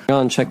 Go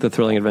and check the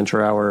Thrilling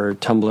Adventure Hour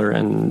Tumblr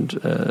and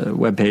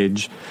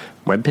webpage.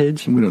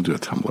 Webpage? We don't do a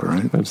Tumblr,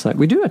 right? Website.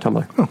 We do a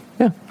Tumblr. Oh,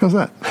 yeah. How's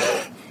that?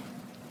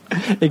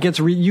 It gets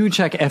you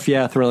check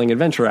Thrilling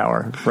Adventure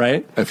Hour,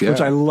 right?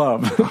 Which I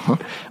love.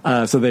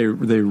 Uh-huh. So they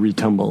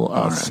retumble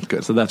us. All right,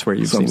 good. So that's where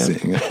you've seen it.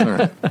 Seeing it. All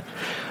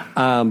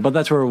right. But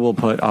that's where we'll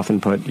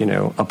often put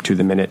up to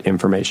the minute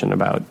information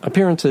about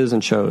appearances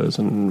and shows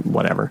and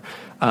whatever.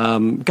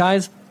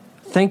 Guys,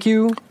 thank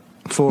you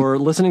for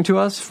listening to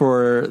us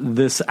for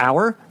this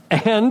hour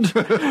and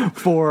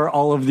for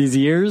all of these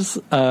years.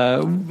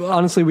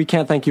 Honestly, we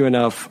can't thank you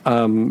enough.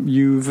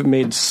 You've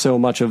made so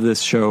much of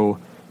this show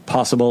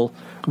possible.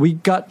 We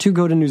got to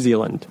go to New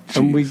Zealand. Jeez,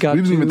 and we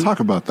didn't even talk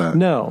about that.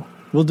 No.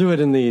 We'll do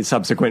it in the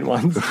subsequent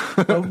ones.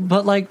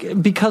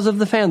 but because of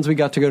the fans, we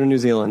got to go to New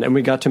Zealand and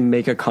we got to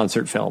make a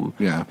concert film.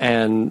 Yeah.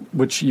 And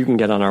which you can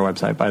get on our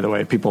website, by the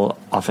way. People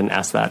often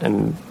ask that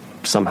and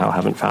somehow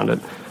haven't found it.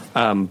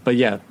 But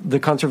yeah, the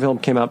concert film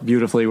came out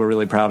beautifully. We're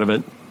really proud of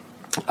it.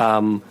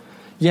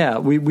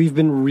 We've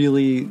been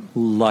really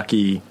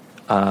lucky,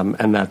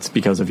 and that's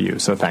because of you.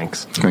 So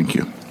thanks. Thank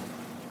you.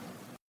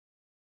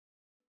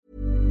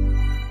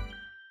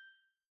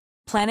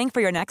 Planning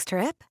for your next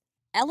trip?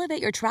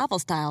 Elevate your travel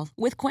style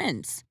with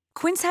Quince.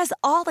 Quince has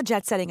all the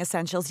jet-setting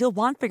essentials you'll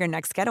want for your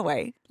next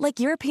getaway, like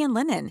European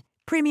linen,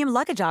 premium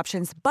luggage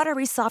options,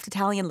 buttery soft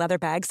Italian leather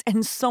bags,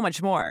 and so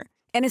much more.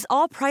 And is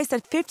all priced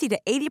at 50 to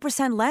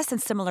 80% less than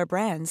similar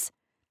brands.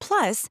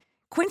 Plus,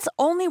 Quince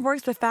only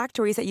works with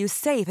factories that use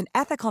safe and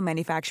ethical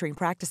manufacturing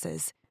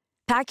practices.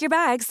 Pack your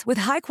bags with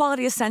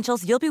high-quality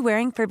essentials you'll be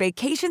wearing for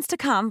vacations to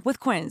come with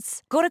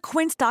Quince. Go to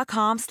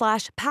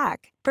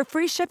quince.com/pack for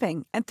free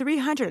shipping and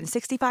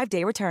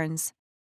 365-day returns.